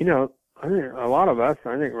 I mean, a lot of us,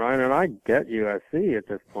 I think Ryan and I get USC at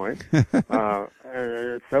this point.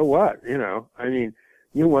 So what? I mean,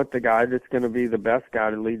 you want the guy that's going to be the best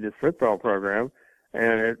guy to lead this football program,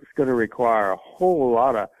 and it's going to require a whole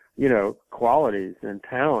lot of, qualities and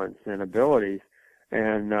talents and abilities,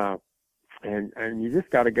 and you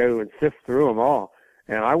just got to go and sift through them all.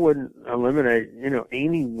 And I wouldn't eliminate,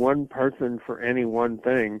 any one person for any one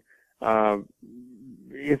thing,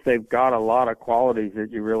 if they've got a lot of qualities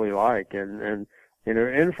that you really like. And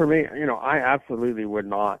for me, I absolutely would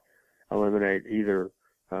not eliminate either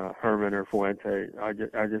Herman or Fuente. I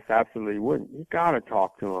just absolutely wouldn't. You got to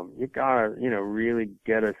talk to them. You got to, really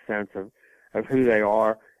get a sense of who they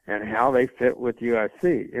are and how they fit with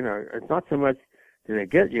USC. It's not so much do they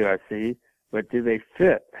get USC, but do they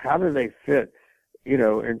fit? How do they fit,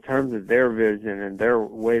 in terms of their vision and their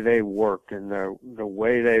way they work and the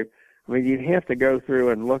way they, I mean, you'd have to go through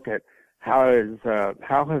and look at how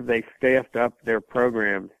have they staffed up their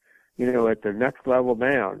programs, at the next level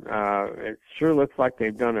down. It sure looks like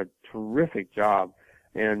they've done a terrific job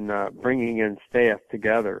in bringing in staff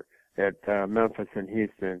together at Memphis and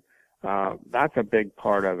Houston. That's a big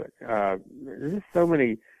part of it. There's just so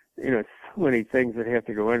many things that have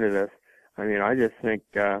to go into this. I mean, I just think,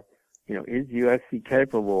 is USC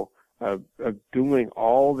capable of doing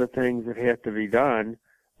all the things that have to be done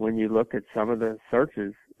when you look at some of the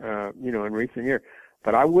searches, in recent years?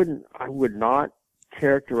 But I would not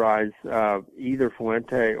characterize either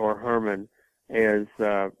Fuente or Herman as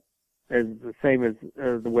the same as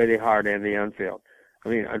the way they hired Andy Enfield. I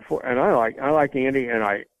mean, and I like Andy, and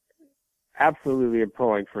I absolutely am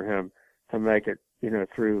pulling for him to make it,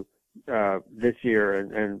 through this year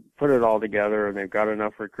and put it all together. And they've got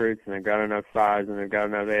enough recruits, and they've got enough size, and they've got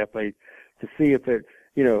enough athletes to see if it,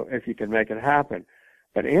 if you can make it happen.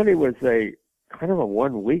 But Andy was a kind of a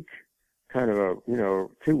 1 week, kind of a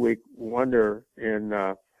 2 week wonder in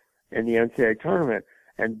the NCAA tournament,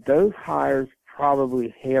 and those hires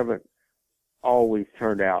probably haven't always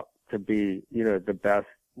turned out to be the best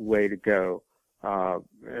way to go.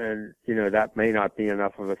 And that may not be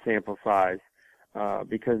enough of a sample size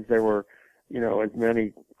because there were as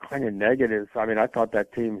many kind of negatives. I mean, I thought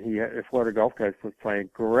that team the Florida Gulf Coast was playing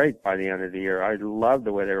great by the end of the year. I loved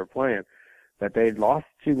the way they were playing. But they'd lost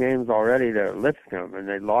 2 games already to Lipscomb, and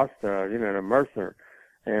they lost, to Mercer.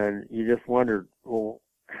 And you just wondered, well,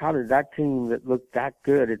 how did that team that looked that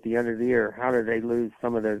good at the end of the year, how did they lose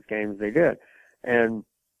some of those games they did? And,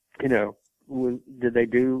 did they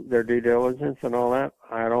do their due diligence and all that?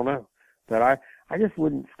 I don't know. But I just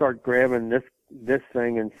wouldn't start grabbing this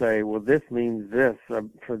thing and say, well, this means this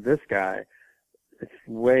for this guy. It's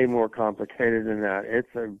way more complicated than that.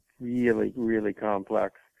 It's a really, really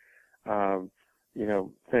complex,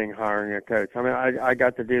 thing, hiring a coach. I mean, I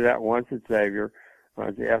got to do that once at Xavier. I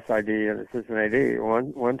was the SID and assistant AD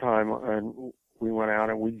one time, and we went out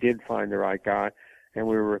and we did find the right guy, and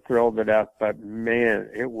we were thrilled to death. But man,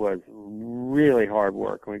 it was really hard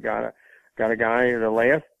work. We got a guy, the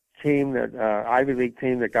last team that Ivy League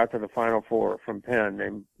team that got to the Final Four from Penn,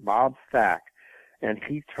 named Bob Stack, and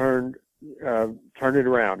he turned it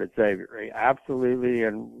around at Xavier. Absolutely,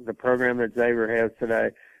 and the program that Xavier has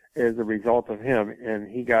today is a result of him.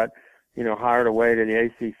 And he got, hired away to the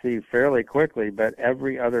ACC fairly quickly, but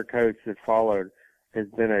every other coach that followed has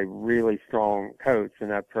been a really strong coach,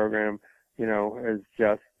 and that program, has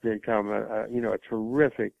just become a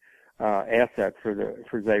terrific asset for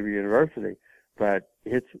Xavier University. But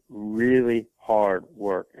it's really hard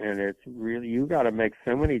work, and it's really, you got to make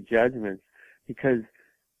so many judgments because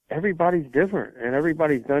everybody's different, and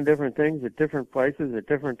everybody's done different things at different places at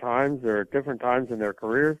different times or at different times in their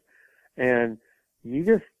careers, and you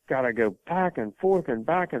just got to go back and forth and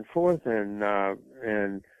back and forth, and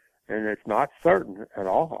it's not certain at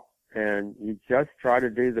all, and you just try to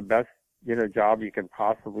do the best job you can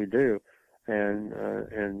possibly do,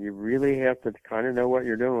 and you really have to kind of know what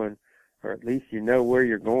you're doing, or at least where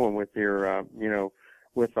you're going with your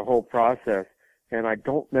with the whole process. And I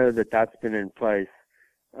don't know that that's been in place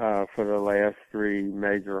for the last three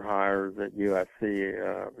major hires at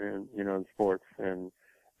USC in sports, and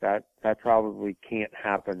that probably can't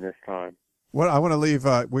happen this time. What I want to leave,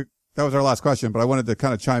 that was our last question, but I wanted to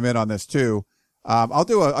kind of chime in on this too. I'm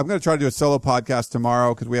going to try to do a solo podcast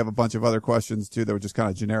tomorrow because we have a bunch of other questions too that were just kind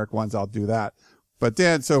of generic ones. I'll do that. But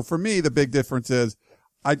Dan, so for me, the big difference is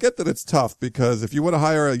I get that it's tough because if you want to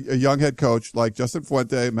hire a young head coach like Justin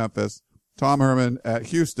Fuente at Memphis, Tom Herman at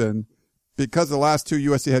Houston, because the last two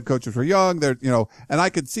USC head coaches were young, and I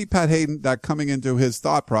could see Pat Hayden that coming into his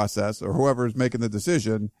thought process or whoever is making the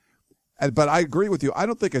decision. But I agree with you. I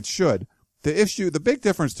don't think it should. The big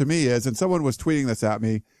difference to me is, and someone was tweeting this at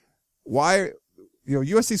me, why,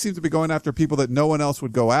 USC seems to be going after people that no one else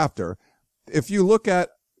would go after. If you look at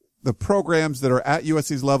the programs that are at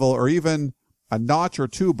USC's level or even a notch or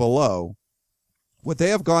two below, would they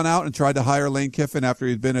have gone out and tried to hire Lane Kiffin after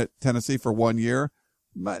he'd been at Tennessee for 1 year?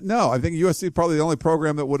 No, I think USC is probably the only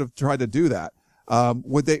program that would have tried to do that.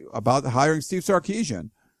 Would they, about hiring Steve Sarkisian?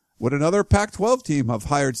 Would another Pac-12 team have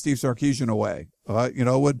hired Steve Sarkisian away?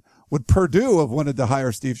 Would Purdue have wanted to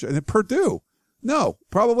hire Steve? Purdue? No,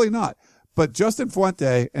 probably not. But Justin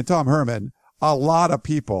Fuente and Tom Herman, a lot of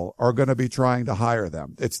people are going to be trying to hire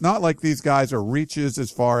them. It's not like these guys are reaches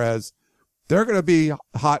as far as they're going to be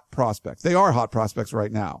hot prospects. They are hot prospects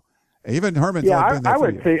right now. Even Herman's only been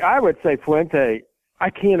there I would say Fuente. I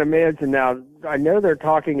can't imagine now. I know they're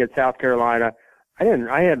talking at South Carolina. I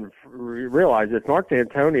hadn't realized that Mark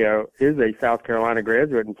D'Antonio is a South Carolina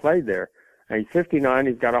graduate and played there. And he's 59.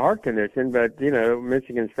 He's got a heart condition, but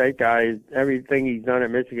Michigan State guy, everything he's done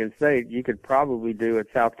at Michigan State, you could probably do at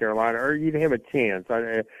South Carolina, or you'd have a chance.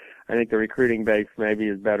 I think the recruiting base maybe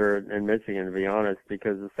is better in Michigan, to be honest,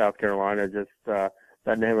 because South Carolina just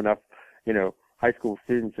doesn't have enough, high school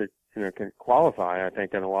students that can qualify. I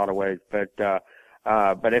think in a lot of ways,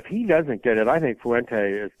 but if he doesn't get it, I think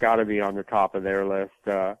Fuente has got to be on the top of their list,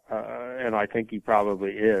 and I think he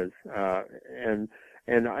probably is.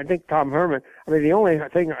 And I think Tom Herman, the only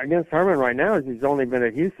thing against Herman right now is he's only been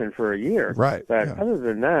at Houston for a year. Right. But other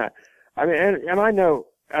than that, and I know,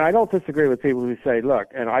 and I don't disagree with people who say, look,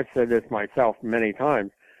 and I've said this myself many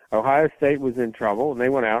times, Ohio State was in trouble, and they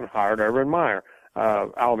went out and hired Urban Meyer.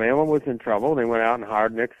 Alabama was in trouble, and they went out and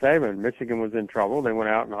hired Nick Saban. Michigan was in trouble, and they went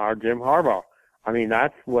out and hired Jim Harbaugh.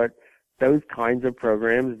 That's what those kinds of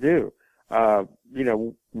programs do.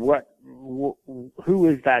 Who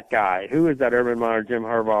is that guy? Who is that Urban Meyer, Jim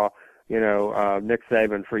Harbaugh, Nick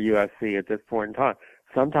Saban for USC at this point in time?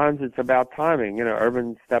 Sometimes it's about timing.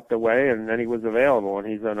 Urban stepped away and then he was available, and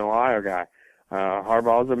he's an Ohio guy.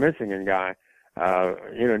 Harbaugh's a Michigan guy.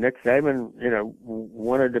 Nick Saban,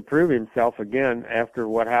 wanted to prove himself again after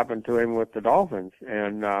what happened to him with the Dolphins.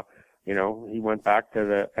 And, he went back to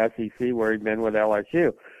the SEC where he'd been with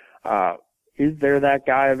LSU. Is there that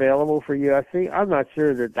guy available for USC? I'm not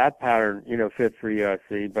sure that pattern, fits for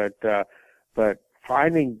USC, but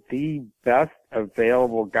finding the best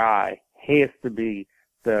available guy has to be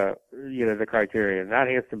the criterion. That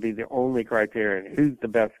has to be the only criterion. Who's the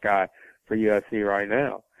best guy for USC right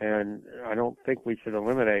now? And I don't think we should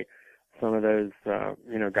eliminate some of those,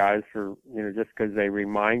 guys for, just because they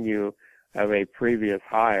remind you of a previous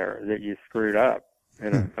hire that you screwed up.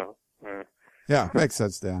 Yeah, makes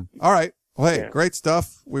sense, Dan. All right. Well, hey, Yeah. great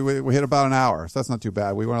stuff. We hit about an hour, so that's not too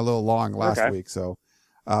bad. We went a little long last week, so.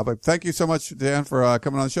 But thank you so much, Dan, for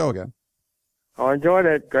coming on the show again. I enjoyed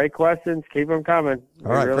it. Great questions. Keep them coming.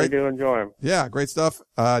 All right, We really great. do enjoy them. Yeah, great stuff.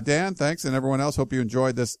 Dan, thanks, and everyone else. Hope you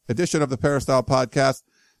enjoyed this edition of the Peristyle Podcast.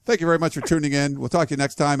 Thank you very much for tuning in. We'll talk to you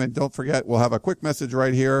next time, and don't forget, we'll have a quick message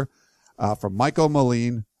right here from Michael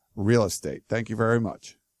Moline, Real Estate. Thank you very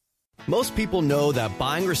much. Most people know that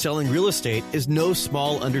buying or selling real estate is no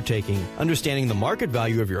small undertaking. Understanding the market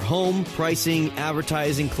value of your home, pricing,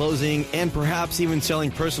 advertising, closing, and perhaps even selling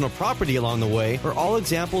personal property along the way are all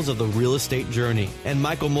examples of the real estate journey. And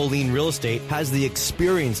Michael Moline Real Estate has the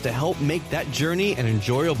experience to help make that journey an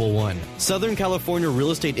enjoyable one. Southern California real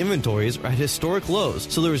estate inventories are at historic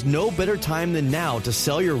lows, so there is no better time than now to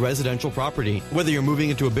sell your residential property. Whether you're moving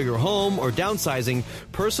into a bigger home or downsizing,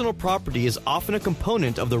 personal property is often a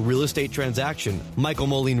component of the real estate transaction. Michael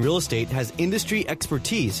Moline Real Estate has industry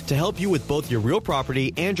expertise to help you with both your real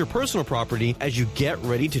property and your personal property as you get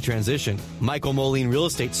ready to transition. Michael Moline Real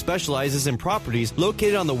Estate specializes in properties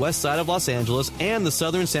located on the west side of Los Angeles and the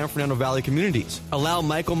southern San Fernando Valley communities. Allow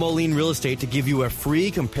Michael Moline Real Estate to give you a free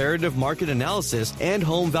comparative market analysis and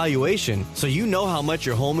home valuation so you know how much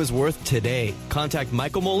your home is worth today. Contact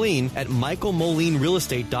Michael Moline at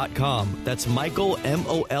michaelmolinerealestate.com. That's Michael,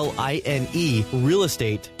 M-O-L-I-N-E,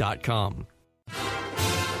 realestate.com.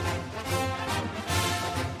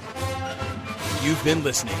 You've been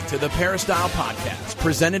listening to the Peristyle Podcast,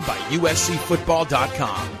 presented by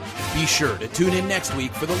USCFootball.com. Be sure to tune in next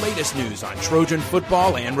week for the latest news on Trojan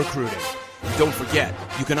football and recruiting. And don't forget,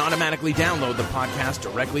 you can automatically download the podcast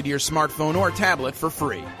directly to your smartphone or tablet for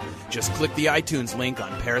free. Just click the iTunes link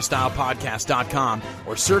on peristylepodcast.com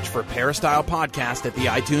or search for Peristyle Podcast at the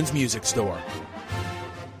iTunes Music Store.